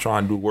 and mom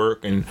trying to do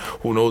work, and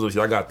who knows if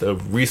y'all got the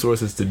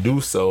resources to do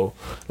so.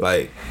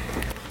 Like,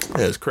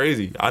 yeah, it's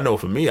crazy. I know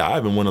for me, I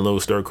haven't went a little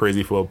stir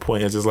crazy for a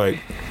point. It's just like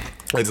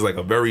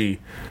a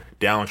very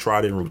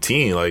downtrodden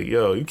routine. Like,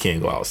 yo, you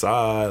can't go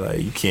outside.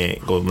 Like, you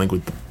can't go link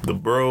with the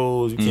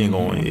bros. You can't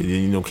go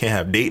in, can't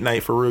have date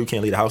night for real. You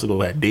can't leave the house to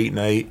go have date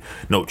night.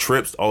 No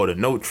trips. Oh, the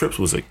no trips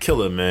was a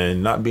killer,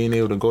 man. Not being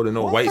able to go to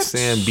no white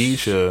sand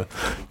beach or,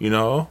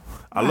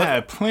 I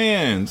had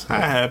plans.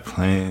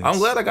 I'm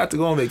glad I got to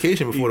go on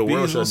vacation before the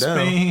world shut down.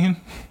 Spain.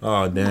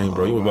 Oh, dang,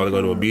 bro. You was about to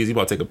go to Ibiza? You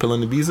about to take a pill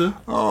in Ibiza?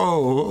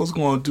 Oh, I was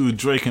going to do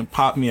Drake and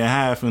pop me a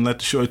half and let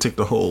the shorty take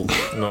the whole.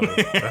 No,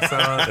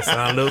 that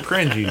sound a little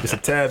cringy. Just a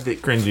tad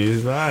bit cringy.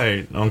 It's all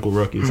right, Uncle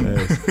Rucky's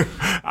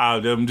ass.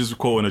 I'm just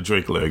quoting a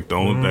Drake lyric.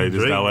 Don't that's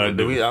Drake, not what I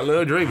do. I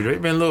love Drake.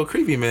 Drake been a little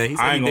creepy, man. He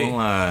said I ain't gonna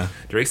lie.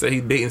 Drake said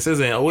he's dating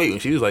SZA in 08 when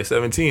she was like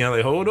 17. I'm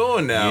like, hold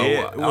on now.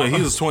 Yeah, well, he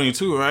was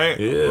 22, right?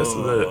 Yeah,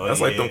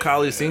 that's like them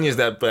college seniors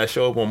that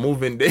show up on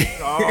moving day.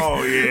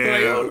 Oh yeah.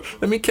 Like, oh,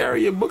 let me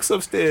carry your books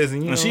upstairs,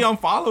 and she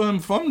unfollowed him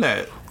from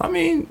that. I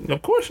mean,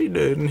 of course she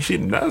did,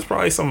 and that's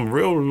probably some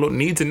real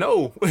need to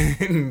know.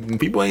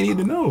 People ain't need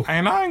to know.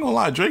 And I ain't gonna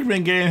lie, Drake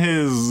been getting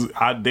his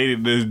 "I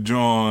dated this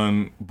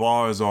John"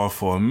 bars off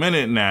for a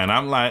minute now, and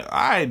I'm like,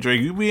 all right,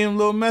 Drake, you being a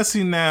little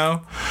messy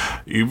now.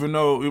 Even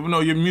though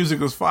your music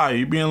was fire,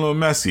 you being a little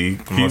messy.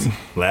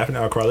 Laughing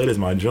Out Carlita's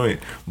my joint,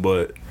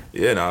 but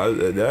yeah, no,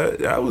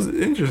 that was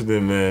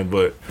interesting, man.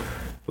 But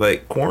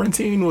like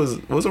quarantine was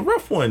a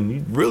rough one.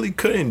 You really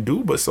couldn't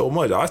do but so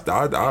much.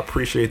 I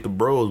appreciate the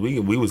bros. We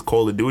was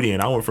Call of Duty,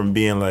 and I went from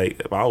being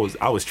like I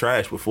was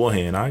trash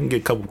beforehand. I can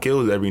get a couple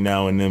kills every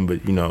now and then,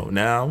 but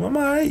now I'm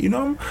alright.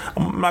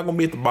 I'm not gonna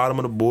be at the bottom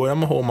of the board. I'm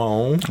gonna hold my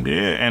own.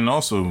 Yeah, and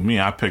also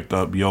I picked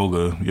up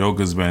yoga.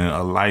 Yoga's been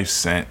a life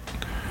sent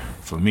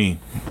for me.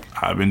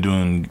 I've been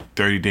doing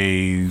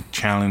 30-day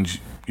challenge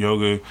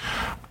yoga.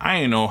 I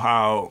didn't know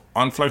how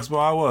unflexible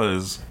I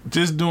was.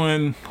 Just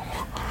doing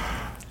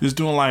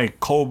like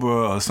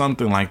Cobra or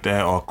something like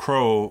that, or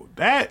Crow.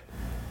 That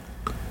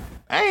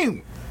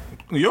ain't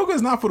yoga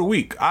is not for the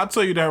weak. I'll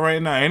tell you that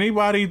right now.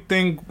 Anybody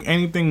think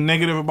anything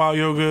negative about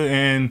yoga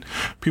and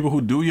people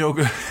who do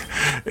yoga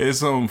is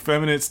some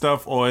feminine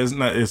stuff or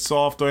it's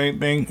soft or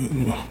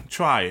anything,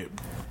 try it.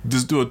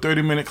 Just do a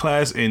 30-minute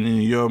class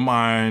and your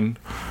mind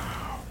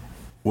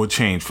will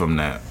change from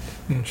that.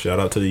 Shout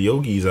out to the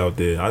yogis out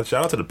there.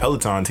 Shout out to the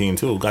Peloton team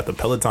too. Got the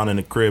Peloton in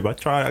the crib.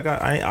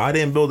 I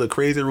didn't build a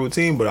crazy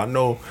routine, but I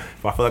know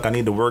if I feel like I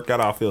need to work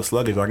out, I'll feel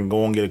sluggish. I can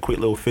go and get a quick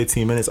little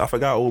 15 minutes. I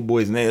forgot old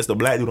boy's name. It's the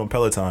black dude on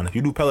Peloton. If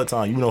you do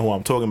Peloton, you know who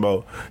I'm talking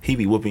about. He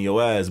be whooping your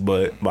ass,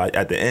 but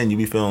at the end, you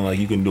be feeling like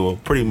you can do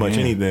pretty much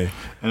anything.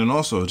 And then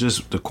also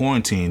just the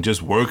quarantine,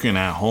 just working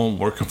at home,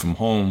 working from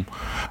home.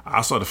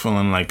 I started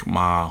feeling like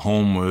my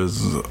home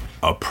was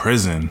a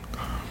prison.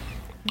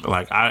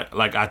 Like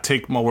I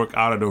take my work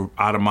out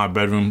of my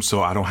bedroom,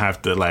 so I don't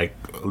have to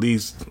at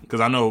least, because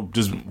I know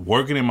just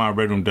working in my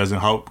bedroom doesn't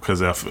help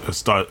because I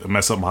start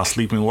mess up my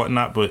sleep and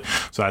whatnot. But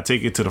so I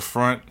take it to the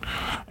front,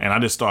 and I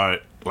just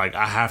start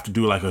I have to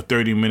do a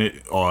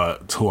 30-minute or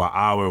to an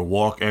hour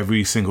walk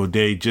every single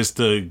day just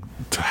to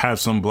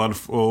have some blood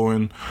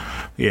flowing.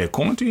 Yeah,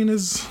 quarantine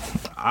is.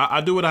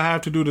 I do what I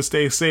have to do to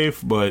stay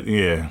safe, but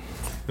yeah.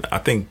 I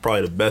think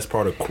probably the best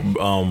part of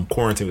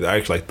quarantine was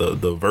actually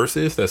the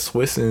verses that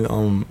Swiss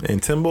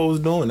and Timbo was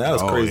doing. That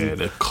was crazy. Yeah,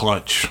 the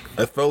clutch.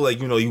 I felt like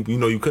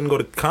you couldn't go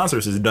to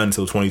concerts. It's done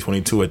until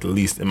 2022 at the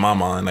least in my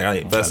mind.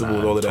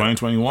 Festivals, all of that.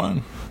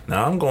 2021.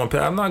 Nah, I'm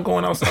not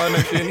going outside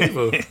next year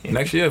either.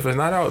 Next year, if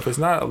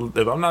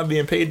I'm not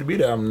being paid to be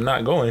there, I'm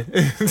not going.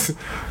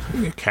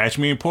 Catch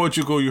me in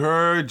Portugal, you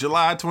heard?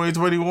 July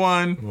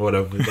 2021.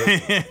 Whatever.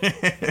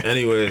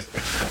 Anyways,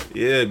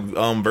 yeah,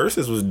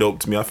 Versus was dope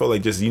to me. I felt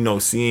like just,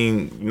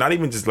 seeing, not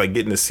even just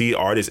getting to see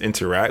artists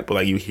interact,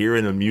 but you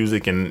hearing the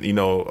music and, it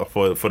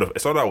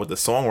started out with the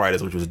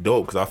songwriters, which was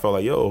dope because I felt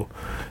like, yo,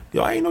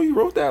 I didn't know you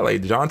wrote that.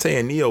 Jonte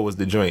and Neo was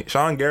the joint.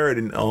 Sean Garrett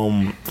and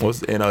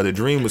The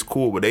Dream was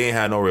cool, but they ain't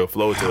had no real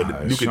flow to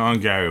it. Sean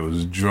Garrett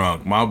was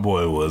drunk. My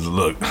boy was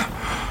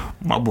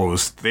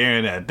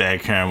staring at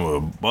that camera,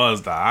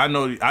 buzzed out.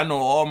 I know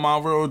all my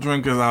real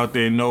drinkers out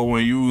there know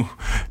when you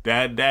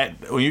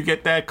when you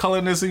get that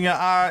colorness in your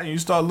eye and you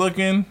start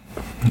looking,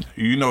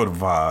 you know the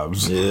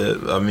vibes.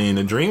 Yeah, I mean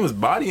The Dream was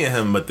bodying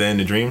him, but then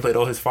The Dream played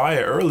all his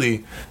fire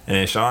early,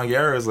 and Sean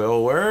Garrett was like,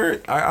 "Oh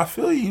word, I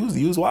feel you.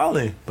 He was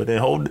wilding." But then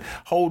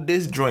hold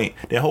this joint,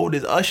 then hold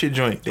this Usher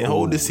joint, then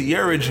hold this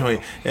Sierra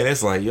joint, and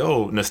it's like,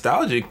 yo,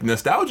 nostalgia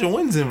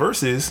wins in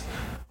verses.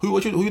 Who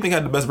you think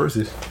had the best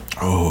verses?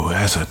 Oh,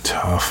 that's a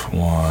tough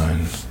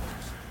one.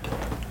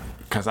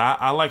 Cause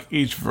I like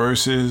each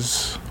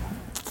verses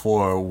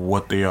for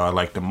what they are.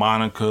 Like the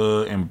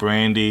Monica and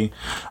Brandy,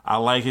 I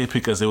like it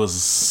because it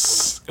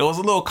was a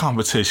little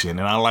competition,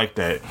 and I like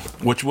that.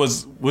 Which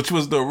was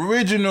the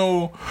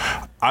original.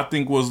 I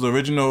think was the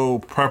original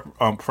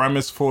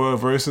premise for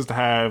verses, to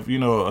have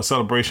a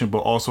celebration, but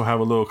also have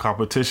a little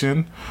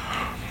competition.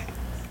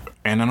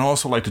 And then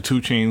also like the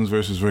 2 Chainz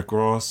versus Rick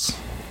Ross.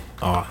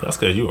 Oh, that's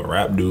because you a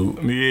rap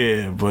dude.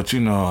 Yeah, but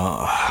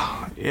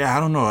I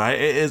don't know.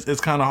 It's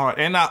kind of hard.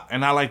 And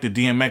I like the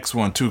DMX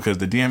one too, because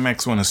the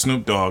DMX one and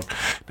Snoop Dogg,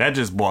 that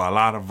just brought a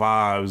lot of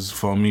vibes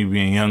for me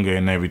being younger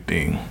and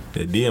everything.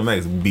 Yeah,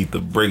 DMX beat the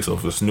brakes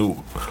off of Snoop.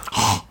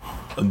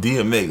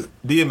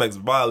 DMX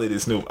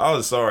violated Snoop. I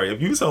was sorry.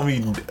 If you tell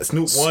me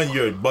Snoop won,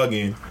 you're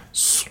bugging.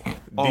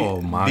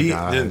 Oh my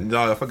God!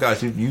 No, I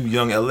forgot you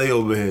young LA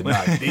over here.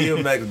 Nah,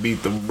 DMX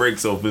beat the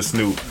brakes off of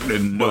Snoop.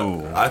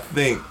 No, but I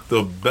think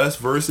the best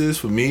verses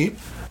for me,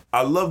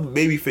 I love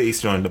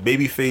Babyface joint. The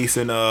Babyface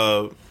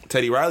and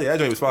Teddy Riley. That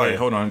joint was fire. Wait,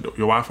 hold on.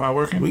 Your Wi-Fi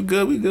working? We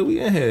good. We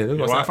in here.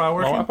 Your Wi-Fi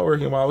working? My Wi-Fi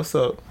working. Wow, what's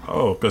up?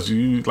 Oh, because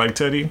you like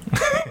Teddy?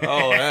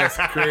 Oh, that's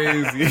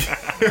crazy.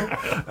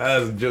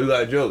 That's a joke.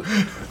 Like joke.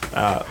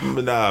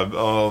 But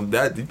nah,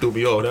 that threw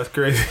me off. That's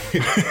crazy.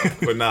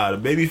 But nah, the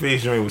Babyface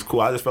joint was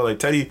cool. I just felt like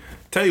Teddy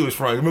was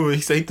front. Remember he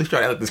said he tried to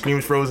act like the screen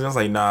was frozen. I was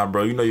like, nah,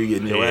 bro, you know you're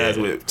getting your ass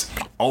whipped.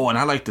 Oh, and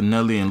I like the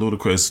Nelly and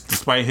Ludacris,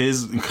 despite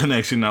his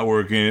connection not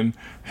working.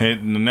 The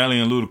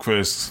Nelly and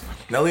Ludacris.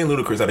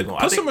 I think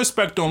Put some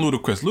respect on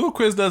Ludacris.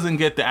 Ludacris doesn't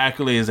get the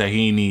accolades that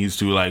he needs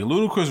to. Like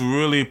Ludacris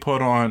really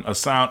put on a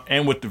sound,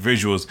 and with the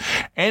visuals.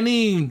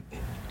 Any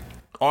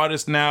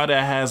artist now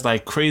that has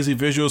like crazy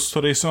visuals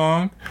to their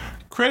song,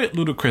 credit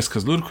Ludacris,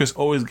 because Ludacris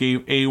always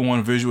gave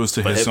A1 visuals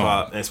to his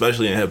song,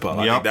 especially in hip hop.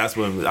 I think that's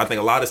when I think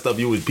a lot of stuff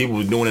people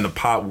were doing in the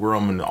pop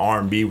realm and the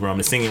R&B realm,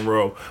 the singing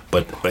world.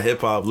 But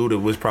hip hop,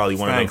 Luda was probably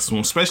one of them.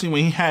 Especially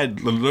when he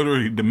had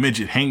literally the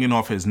midget hanging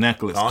off his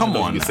necklace. Come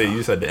on,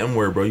 you said the M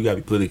word, bro. You gotta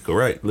be politically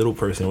correct, little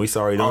person. We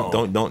sorry.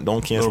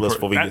 Don't cancel us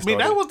before we get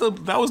started.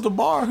 That was the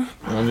bar.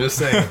 I'm just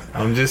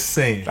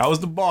saying. That was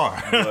the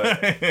bar.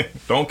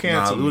 Don't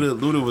cancel. Nah,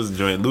 Luda was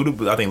joint.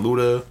 I think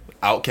Luda.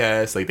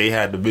 Outkast, like they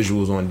had the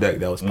visuals on deck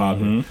that was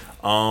popping.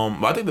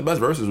 But I think the best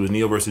verses was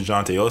Neo versus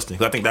Jonte Austin,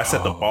 because I think that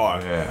set the bar.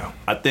 Yeah.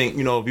 I think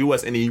if you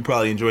was indie, you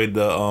probably enjoyed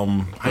the I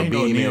didn't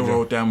know Neo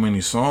wrote that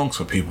many songs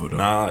for people though.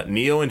 Nah,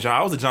 Neo and John.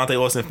 I was a Jonte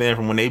Austin fan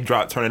from when they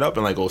dropped "Turn It Up"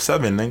 in like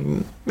 07.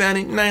 That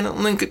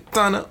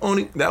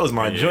was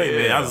my joint,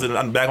 man. I was in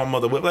the back of my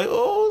mother whip like,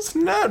 oh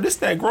snap, this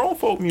that grown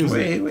folk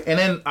music. Wait. And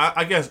then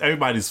I guess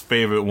everybody's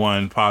favorite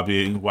one,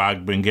 probably what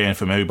I've been getting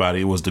from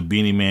everybody, was the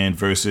Beanie Man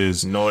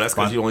versus. No, that's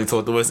because you only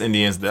talked to West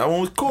Indians. That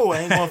one was cool. I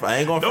ain't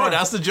going. No,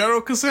 that's the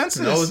general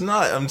consensus. No, it's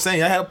not. I'm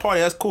saying I had a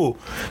party. That's cool.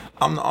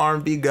 I'm the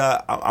R&B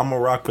guy. I'm a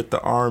rock with the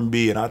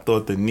R&B, and I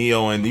thought the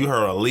Neo and you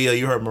heard Aaliyah,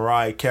 you heard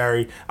Mariah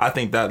Carey. I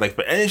think that like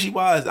for energy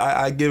wise,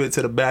 I give it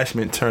to the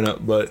Bashment Turn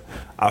Up, but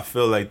I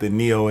feel like the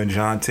Neo and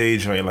Jonte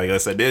joint, like I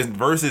said, this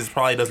versus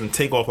probably doesn't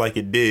take off like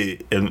it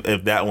did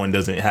if that one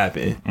doesn't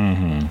happen.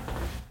 Mm-hmm.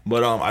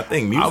 But I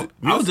think music.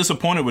 I was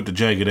disappointed with the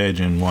Jagged Edge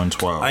in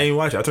 112. I ain't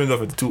watch it. I turned it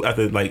off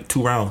after like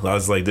 2 rounds. I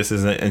was like, this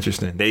isn't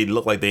interesting. They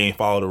look like they ain't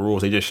follow the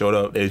rules. They just showed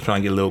up. They was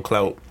trying to get a little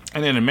clout.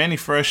 And then the Manny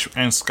Fresh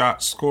and Scott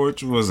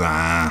Storch was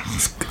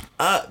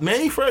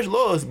Manny Fresh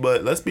lost,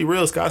 but let's be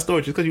real, Scott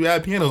Storch, just because you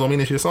add pianos don't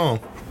mean it's your song.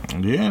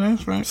 Yeah,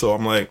 that's right. So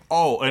I'm like,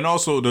 and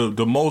also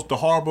the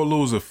horrible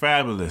loser,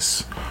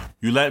 Fabulous.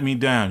 You let me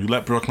down. You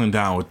let Brooklyn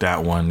down with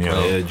that one,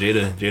 yo. Yeah,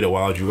 Jada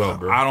wilded you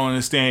out, bro. I don't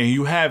understand.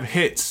 You have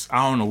hits.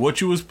 I don't know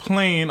what you was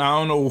playing. I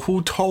don't know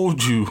who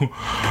told you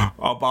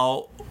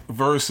about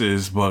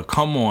verses, but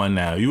come on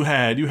now. You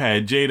had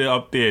Jada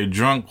up there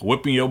drunk,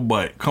 whipping your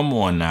butt. Come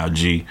on now,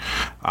 G.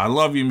 I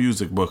love your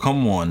music, but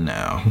come on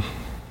now.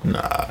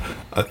 Nah,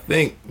 I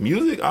think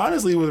music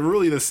honestly was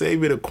really the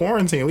savior of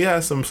quarantine. We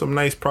had some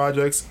nice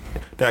projects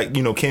that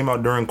came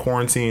out during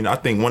quarantine. I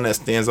think one that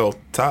stands out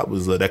top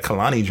was that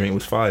Kalani drink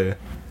was fire.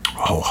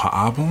 Oh, her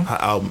album? Her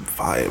album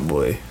fire,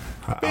 boy.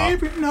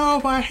 Baby,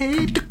 no, I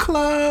hate the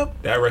club.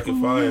 That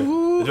record fire.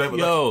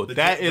 Yo,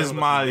 that is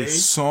my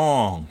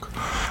song.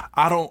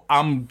 I've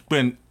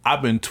been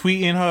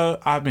tweeting her.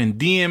 I've been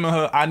DMing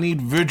her. I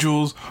need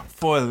visuals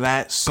for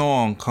that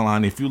song,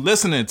 Kalani. If you're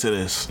listening to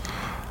this,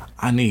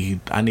 I need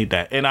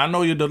that. And I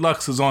know your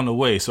deluxe is on the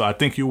way, so I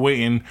think you're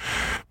waiting.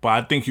 But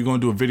I think you're gonna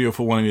do a video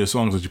for one of your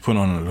songs that you put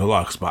on the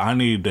deluxe. But I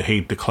need to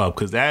hate the club,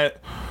 because that's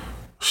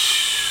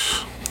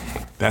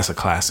a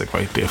classic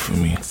right there for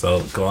me.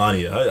 So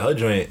Kalani, her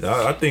joint,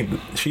 I think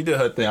she did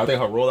her thing. I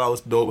think her rollout was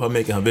dope. Her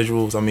making her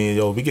visuals. I mean,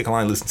 if we get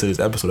Kalani to listen to this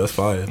episode, that's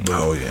fire. But,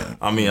 oh yeah.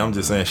 I mean, I'm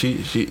just saying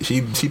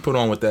she put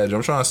on with that joint.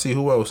 I'm trying to see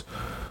who else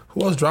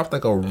dropped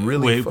like a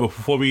really. Wait, but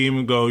before we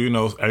even go,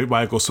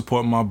 everybody go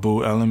support my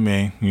boo Ella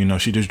Mai.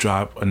 She just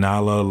dropped a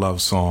Now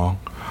Love song.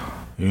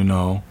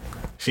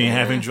 She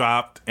haven't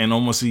dropped in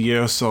almost a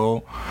year or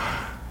so,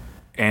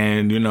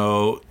 and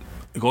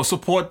go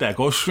support that.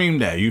 Go stream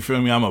that. You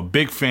feel me? I'm a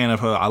big fan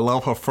of her. I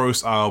love her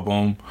first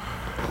album,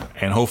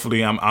 and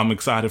hopefully, I'm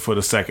excited for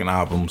the second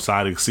album.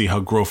 Excited to see her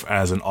growth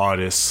as an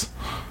artist.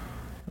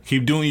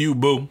 Keep doing you,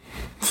 boo.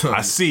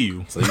 I see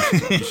you. So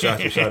you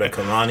shot at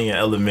Kalani and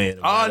Ella Mai.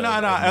 Oh, no.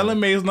 Ella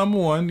Mai is number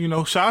one.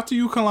 Shout out to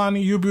you,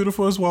 Kalani. You're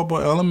beautiful as well,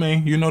 but Ella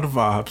Mai, you know the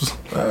vibes.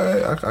 All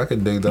right, I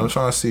could dig that. I'm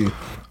trying to see.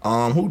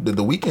 Who did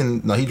The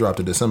Weeknd? No, he dropped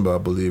in December, I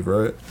believe,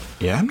 right?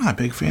 Yeah, I'm not a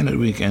big fan of The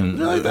Weeknd.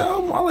 You like that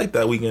album? I like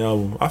that Weeknd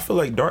album. I feel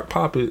like dark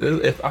pop. I feel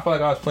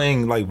like I was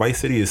playing like Vice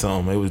City or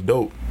something. It was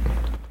dope.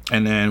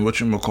 And then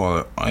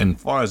whatchamacallit,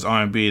 as far as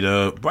R&B,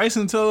 the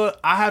Bryson Tiller,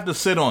 I have to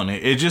sit on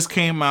it. It just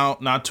came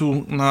out not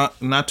too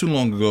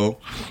long ago.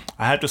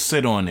 I had to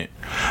sit on it.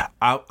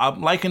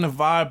 I'm liking the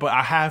vibe, but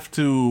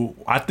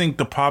I think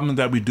the problem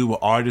that we do with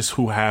artists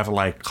who have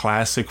like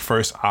classic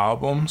first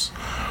albums,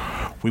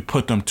 we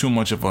put them too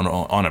much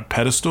on a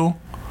pedestal.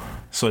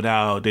 So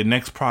now the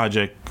next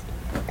project,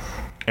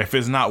 if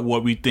it's not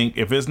what we think,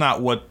 if it's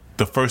not what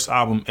the first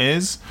album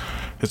is,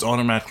 it's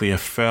automatically a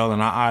fail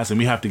in our eyes, and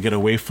we have to get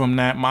away from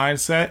that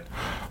mindset.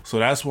 So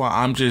that's why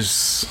I'm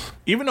just,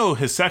 even though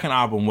his second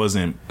album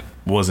wasn't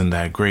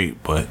that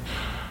great, but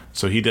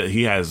so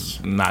he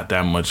has not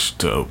that much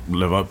to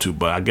live up to.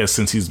 But I guess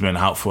since he's been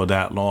out for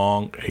that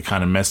long, it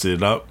kind of messed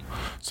it up.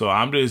 So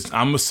I'm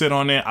gonna sit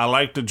on it. I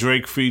like the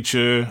Drake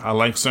feature. I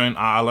like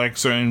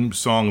certain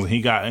songs.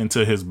 He got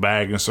into his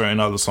bag and certain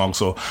other songs.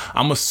 So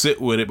I'm gonna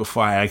sit with it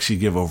before I actually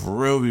give a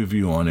real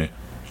review on it.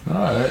 All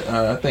right.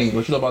 I think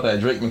what you know about that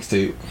Drake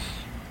mixtape?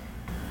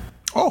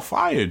 Oh,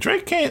 fire!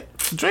 Drake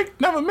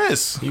never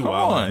miss. Come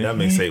on. That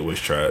mixtape was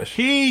trash.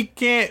 He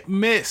can't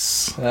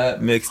miss. That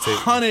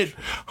mixtape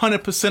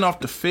 100% off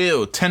the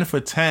field, 10 for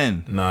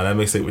 10. Nah, that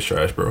mixtape was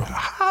trash, bro.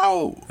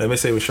 How? That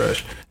mixtape was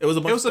trash. It was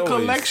a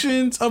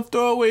collection of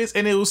throwaways,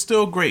 and it was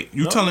still great.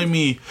 You telling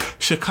me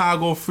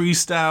Chicago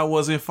Freestyle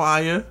wasn't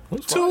fire?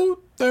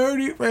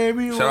 230,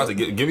 baby. Shout out to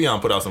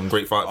Giveon, put out some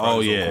great projects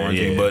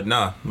quarantine, but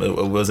nah,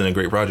 it wasn't a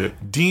great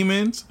project.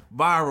 Demons,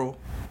 viral.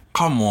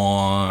 Come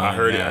on. I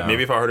heard it.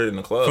 Maybe if I heard it in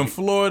the club. From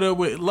Florida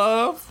with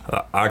Love.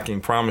 I can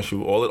promise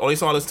you, only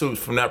song I listen to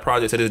from that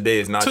project to this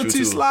day is Not You Too.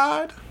 Tootsie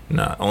Slide.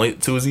 Nah, only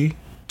Tootsie,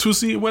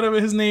 whatever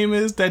his name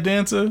is, that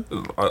dancer.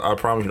 I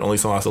promise you, the only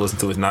song I still listen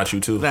to is Not You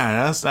Too. Nah,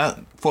 that's that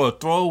for a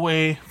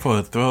throwaway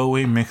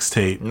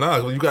mixtape.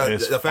 Nah, you got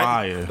it's the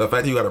fact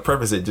that you got to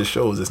preface it just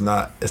shows it's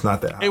not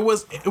that high. It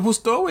was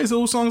throwaways. It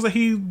was songs that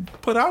he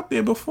put out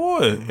there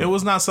before. It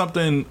was not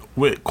something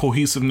with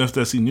cohesiveness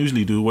that he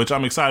usually do, which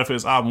I'm excited for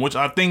his album, which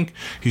I think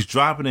he's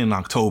dropping in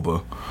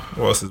October.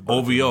 Well, it's his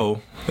birthday.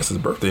 OVO. It's his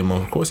birthday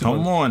month. Of course.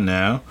 Come on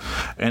now,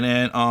 and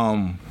then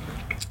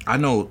I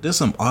know there's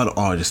some other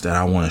artists that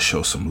I want to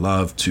show some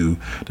love to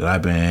that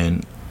I've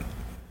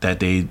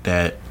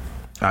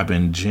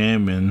been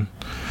jamming.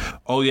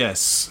 Oh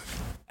yes,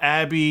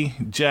 Abby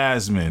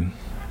Jasmine.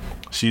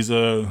 She's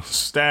a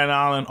Staten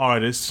Island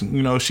artist.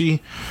 You know,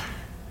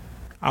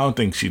 I don't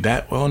think she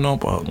that well known,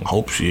 but I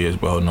hope she is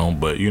well known.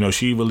 But you know,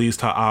 she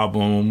released her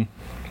album,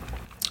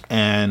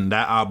 and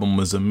that album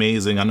was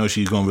amazing. I know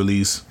she's gonna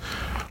release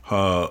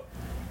the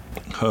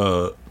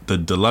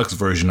deluxe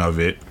version of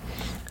it.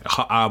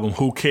 Her album,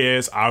 Who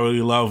Cares? I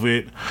really love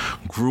it.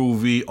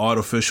 Groovy,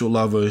 Artificial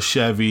Lover,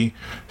 Chevy.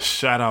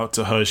 Shout out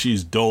to her.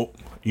 She's dope.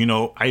 You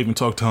know, I even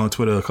talked to her on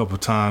Twitter a couple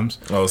times.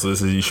 Oh, so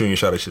this is you shooting your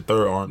shot at your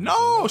third arm?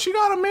 No, she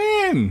got a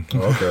man.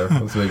 Okay,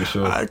 let's make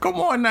sure. Come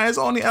on now, it's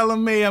only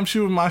LMA I'm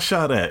shooting my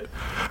shot at.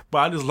 But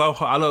I just love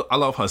her. I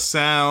love her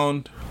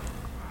sound.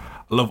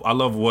 I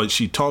love what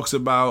she talks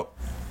about.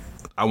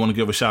 I want to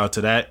give a shout out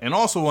to that, and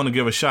also want to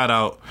give a shout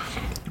out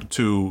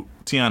to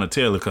Tiana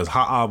Taylor, because her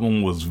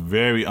album was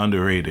very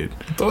underrated.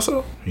 You thought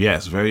so?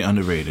 Yes, very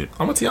underrated.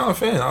 I'm a Tiana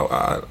fan.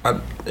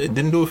 It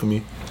didn't do it for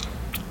me,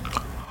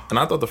 and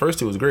I thought the first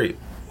two was great.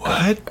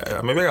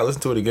 What? Maybe I gotta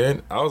listen to it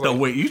again. I was like,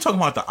 wait, you talking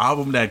about the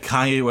album that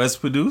Kanye West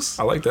produced?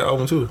 I like that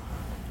album too.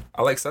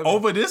 I like 7.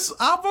 Over this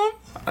album?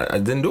 I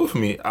didn't do it for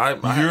me.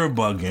 You're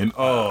bugging.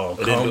 Oh,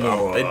 come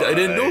on. It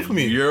didn't do it for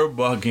me. You're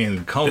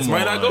bugging. Come on. This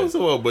might not go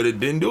so well, but it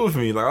didn't do it for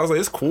me. Like, I was like,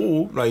 it's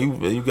cool. Like,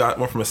 you got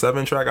one from a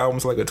 7-track album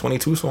to like a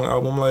 22-song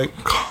album. Like,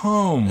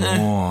 come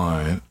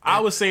on. I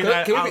would say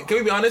that. Can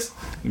we be honest?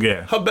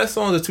 Yeah. Her best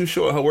songs are too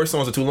short. Her worst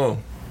songs are too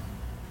long.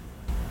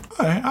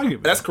 I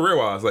get that's career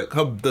wise. Like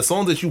the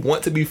songs that you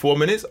want to be 4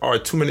 minutes are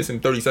 2 minutes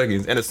and 30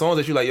 seconds, and the songs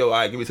that you like, yo, all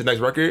right, give me to the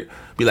next record,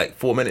 be like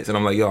 4 minutes, and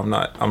I'm like, yo, I'm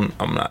not.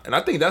 And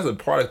I think that's a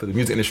product of the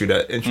music industry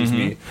that interests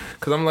me,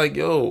 because I'm like,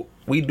 yo,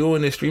 we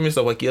doing this streaming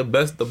stuff. Like, the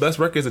best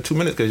records are 2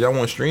 minutes because y'all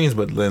want streams,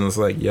 but then it's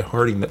like you're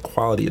hurting the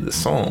quality of the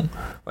song.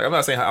 Like, I'm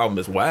not saying her album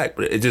is whack,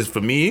 but it just,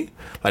 for me,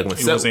 like when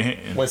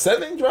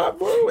 7 dropped,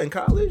 bro, in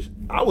college,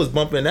 I was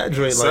bumping that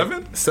joint.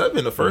 Like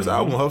 7, the first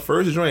album, her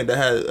first joint that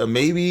had a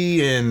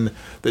Maybe and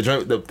the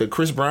joint, the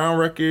Chris Brown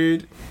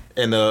record.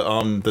 And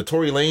the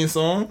Tory Lane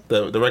song,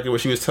 the record where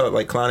she was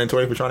clowning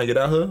Tory for trying to get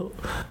at her.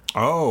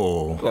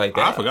 Oh, like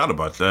that, I forgot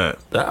about that.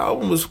 That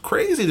album was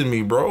crazy to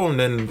me, bro. And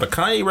then the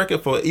Kanye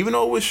record, even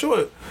though it was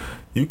short,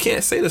 you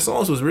can't say the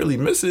songs was really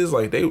misses.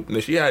 Like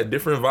she had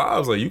different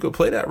vibes. Like you could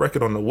play that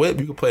record on the whip,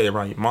 you could play it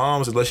around your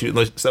mom's,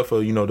 except for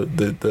the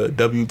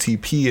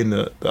WTP and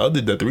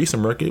the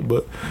threesome record.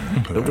 But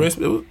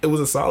it was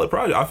a solid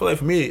project. I feel like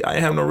for me, I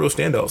didn't have no real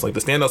standouts. Like the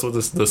standouts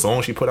was the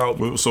song she put out.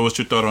 So what's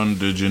your thought on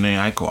the Jhené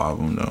Aiko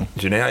album though?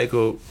 Jhené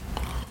Aiko.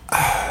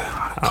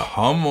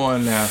 Come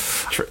on now.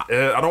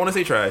 I don't want to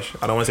say trash.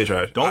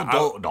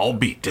 Don't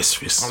be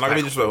disrespectful. I'm not gonna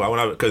be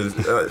disrespectful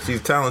because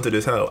she's talented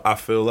as hell. I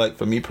feel like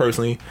for me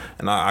personally,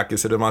 and I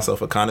consider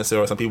myself a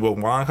connoisseur. Some people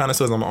wine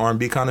connoisseurs. I'm an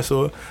R&B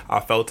connoisseur. I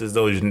felt as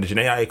though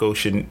Jhené Aiko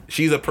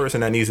she's a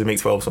person that needs to make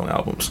 12-song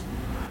albums.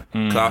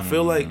 Cause I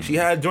feel like she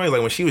had joints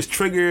like when she was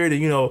triggered, and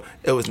you know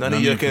it was none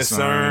of your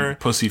concern.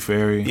 Pussy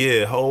Fairy.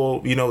 Yeah,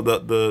 whole you know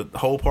the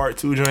whole part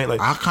 2 joint. Like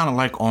I kind of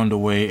like On the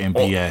Way and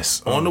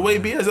BS. On the Way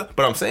BS,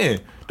 but I'm saying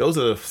those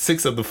are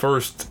 6 of the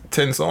first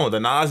 10 songs. The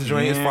Nas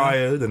joint is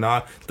fire.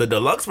 The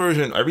deluxe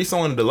version, every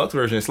song in the deluxe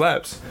version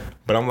slaps.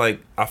 But I'm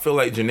like, I feel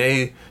like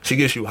Janae, she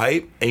gets you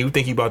hype, and you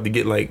think you about to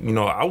get like, you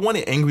know, I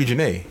wanted Angry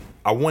Janae.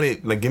 I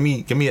wanted like give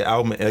me an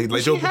album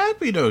like She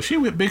happy though. She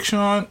with Big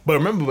Sean.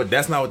 But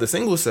that's not what the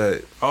single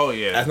said. Oh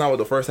yeah. That's not what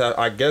the first half.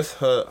 I guess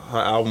her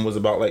album was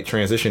about like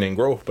transition and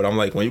growth. But I'm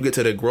like, when you get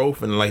to the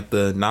growth and like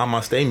the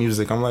Namaste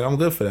music, I'm like, I'm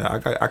good for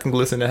that. I can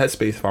listen to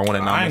Headspace if I want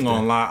to. I ain't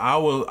gonna lie.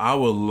 I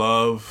would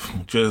love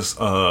just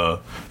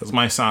this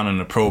might sound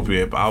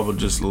inappropriate, but I would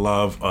just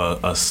love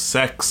a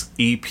sex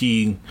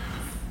EP.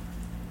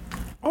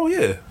 Oh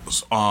yeah.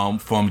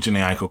 From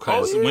Janae Aiko,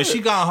 cause when she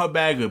got on her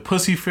bag with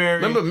Pussy Fairy,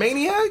 remember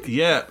Maniac?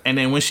 Yeah, and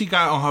then when she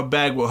got on her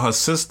bag with her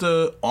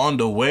sister On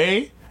the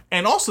Way,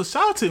 and also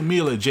shout out to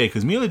Mila J,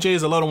 cause Mila J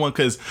is another one,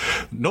 cause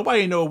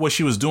nobody know what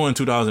she was doing in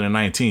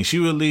 2019. She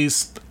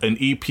released an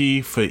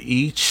EP for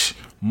each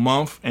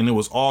month, and it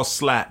was all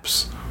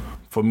slaps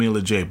for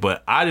Mila J.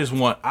 But I just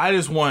want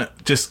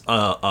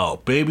a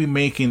baby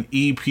making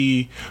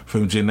EP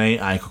from Janae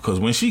Aiko, cause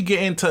when she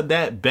get into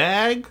that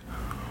bag,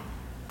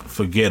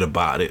 forget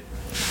about it.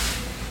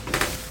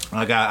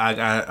 I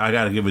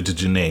gotta give it to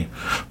Janae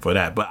for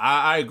that. But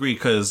I agree,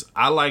 because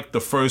I like the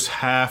first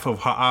half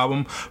of her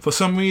album. For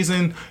some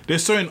reason,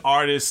 there's certain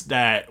artists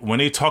that when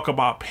they talk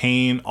about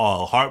pain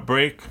or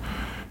heartbreak,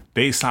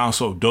 they sound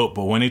so dope.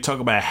 But when they talk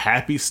about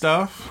happy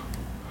stuff,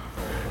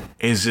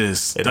 it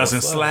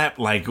doesn't slap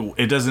like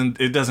it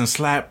doesn't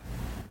slap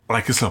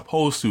like it's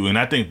supposed to. And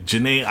I think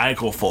Janae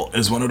Aiko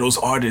is one of those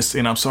artists,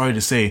 and I'm sorry to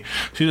say,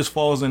 she just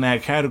falls in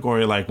that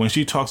category. Like when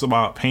she talks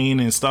about pain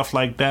and stuff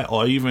like that,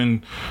 or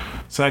even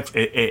sex,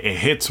 it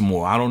hits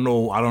more. I don't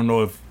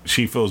know if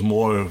she feels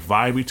more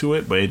vibey to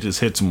it, but it just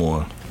hits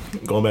more.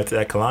 Going back to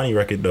that Kalani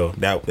record though,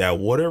 that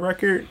Water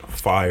record,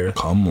 fire.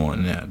 Come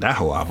on, yeah, that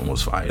whole album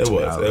was fire. It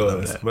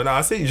was. But no,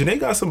 I see Janae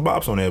got some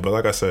bops on there, but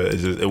like I said,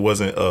 it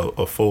wasn't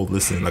a full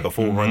listen, like a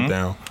full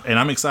rundown. And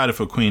I'm excited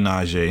for Queen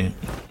Najee.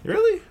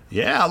 Really?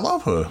 Yeah, I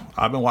love her.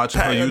 I've been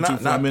watching her YouTube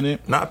for a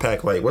minute. Not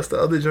Pack Light. What's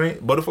the other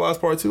joint? Butterflies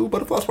Part 2?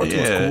 Butterflies Part 2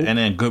 is cool. And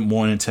then Good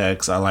Morning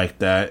Text. I like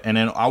that. And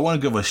then I want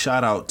to give a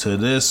shout out to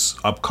this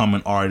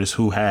upcoming artist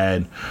who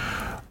had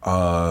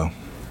a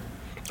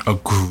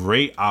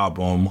great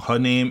album. Her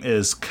name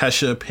is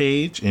Kesha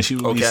Page. And she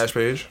Cash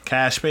Page.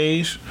 Cash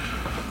Page.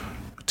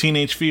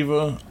 Teenage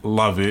Fever.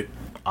 Love it.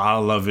 I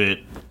love it.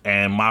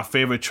 And my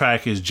favorite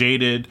track is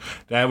Jaded.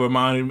 That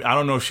reminded me, I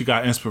don't know if she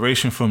got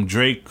inspiration from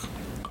Drake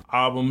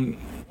album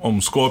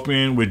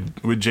Scorpion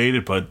with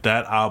Jaded, but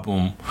that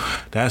album,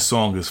 that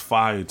song is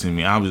fire to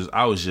me. I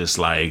was just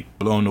like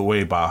blown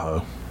away by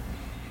her.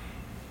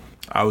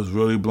 I was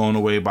really blown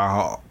away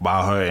by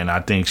her, and I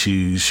think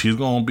she's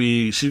gonna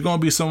be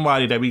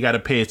somebody that we got to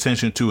pay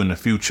attention to in the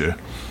future.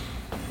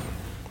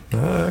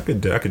 I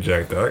could jack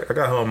that. I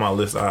got her on my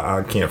list.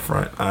 I can't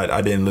front.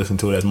 I didn't listen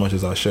to it as much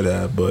as I should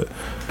have, but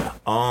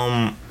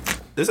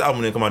this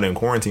album didn't come out during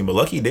quarantine, but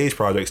Lucky Days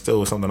project still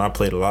was something I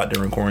played a lot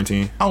during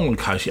quarantine. I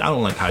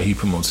don't like how he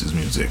promotes his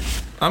music.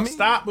 I mean,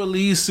 stop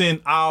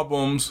releasing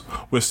albums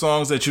with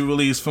songs that you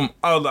release from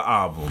other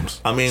albums.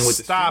 I mean,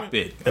 stop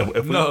it.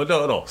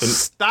 No.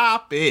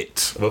 Stop it.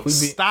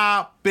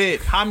 Stop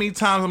it. How many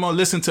times I'm gonna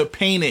listen to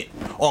Paint It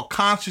or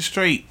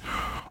Concentrate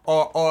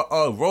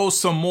or Roll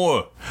Some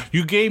More?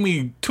 You gave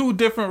me 2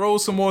 different Roll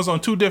Some Mores on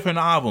 2 different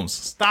albums.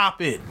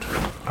 Stop it.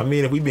 I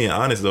mean, if we being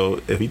honest though,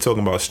 if we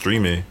talking about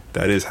streaming,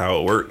 that is how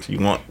it works. You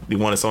want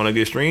a song to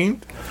get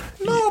streamed?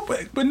 No,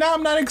 but now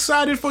I'm not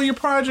excited for your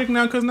project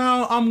now,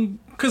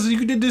 because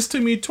you did this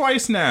to me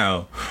twice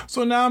now.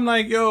 So now I'm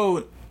like,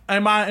 yo,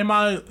 am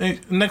I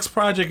next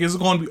project is it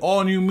going to be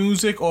all new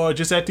music, or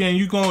just at the end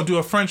you going to do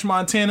a French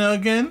Montana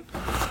again?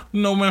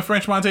 You know, when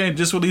French Montana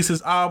just released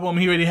his album,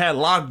 he already had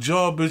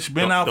Lockjaw, which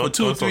been out for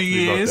 2 or 3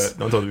 years.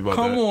 Don't talk to me about that.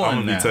 Come on,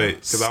 I'm gonna be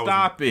tight.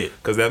 Stop it.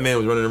 Because that man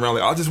was running around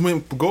like, I just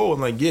went for gold.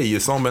 I'm like, yeah, your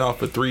song been out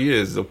for 3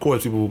 years. Of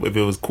course, people, if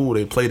it was cool,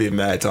 they played it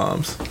mad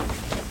times.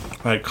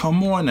 Like,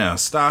 come on now,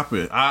 stop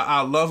it.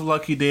 I love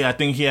Lucky Day. I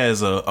think he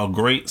has a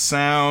great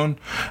sound,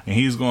 and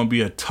he's going to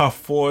be a tough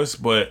force,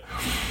 but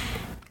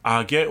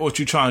I get what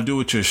you're trying to do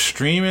with your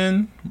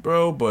streaming,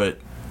 bro, but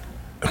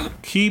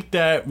keep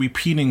that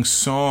repeating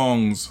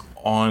songs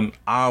on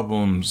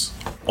albums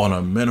on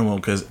a minimum,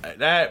 because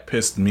that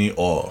pissed me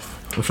off.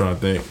 I'm trying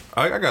to think.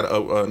 I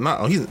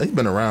got he's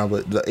been around,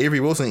 but the Avery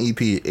Wilson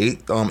EP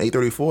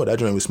 834, that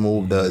joint was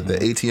smooth. The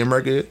ATM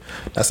record,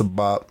 that's a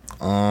bop.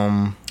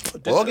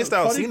 August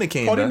Alsina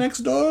came. Party Next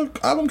Door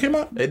album came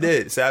out. It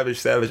did.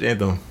 Savage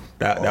Anthem.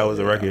 That was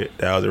a record.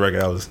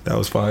 That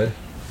was fire.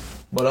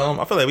 But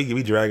I feel like we could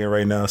be dragging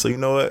right now. So you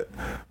know what?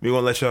 We're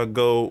gonna let y'all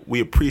go.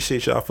 We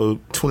appreciate y'all for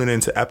tuning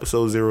into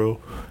episode 0.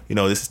 You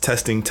know, this is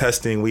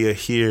testing. We are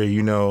here,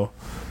 you know.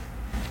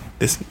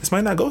 This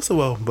might not go so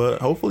well,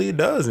 but hopefully it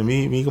does. And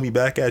me gonna be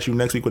back at you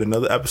next week with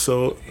another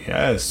episode.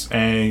 Yes.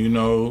 And you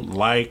know,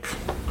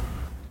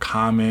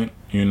 comment,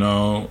 and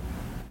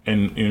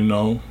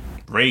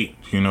rate.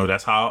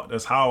 That's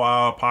how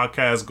our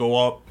podcasts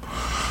go up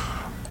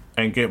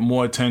and get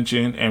more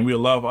attention. And we'll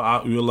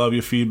love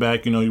your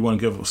feedback. You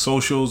want to give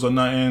socials or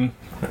nothing?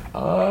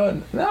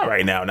 Not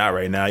right now.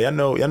 Y'all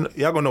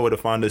gonna know where to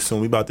find us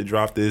soon. We about to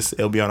drop this.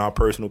 It'll be on our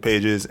personal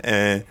pages,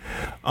 and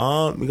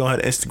we gonna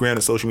have the Instagram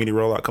and social media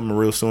rollout coming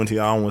real soon to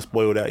y'all. I don't want to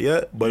spoil that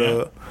yet,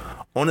 but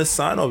on the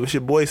sign off, it's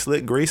your boy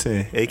Slick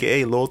Grayson,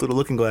 aka Low Through the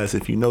Looking Glass.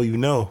 If you know, you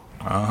know.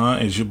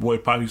 It's your boy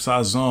Poppy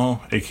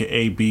Sazon,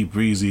 aka B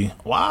Breezy.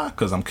 Why?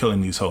 Because I'm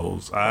killing these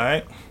hoes. All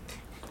right.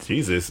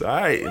 Jesus. All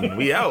right,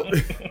 we out.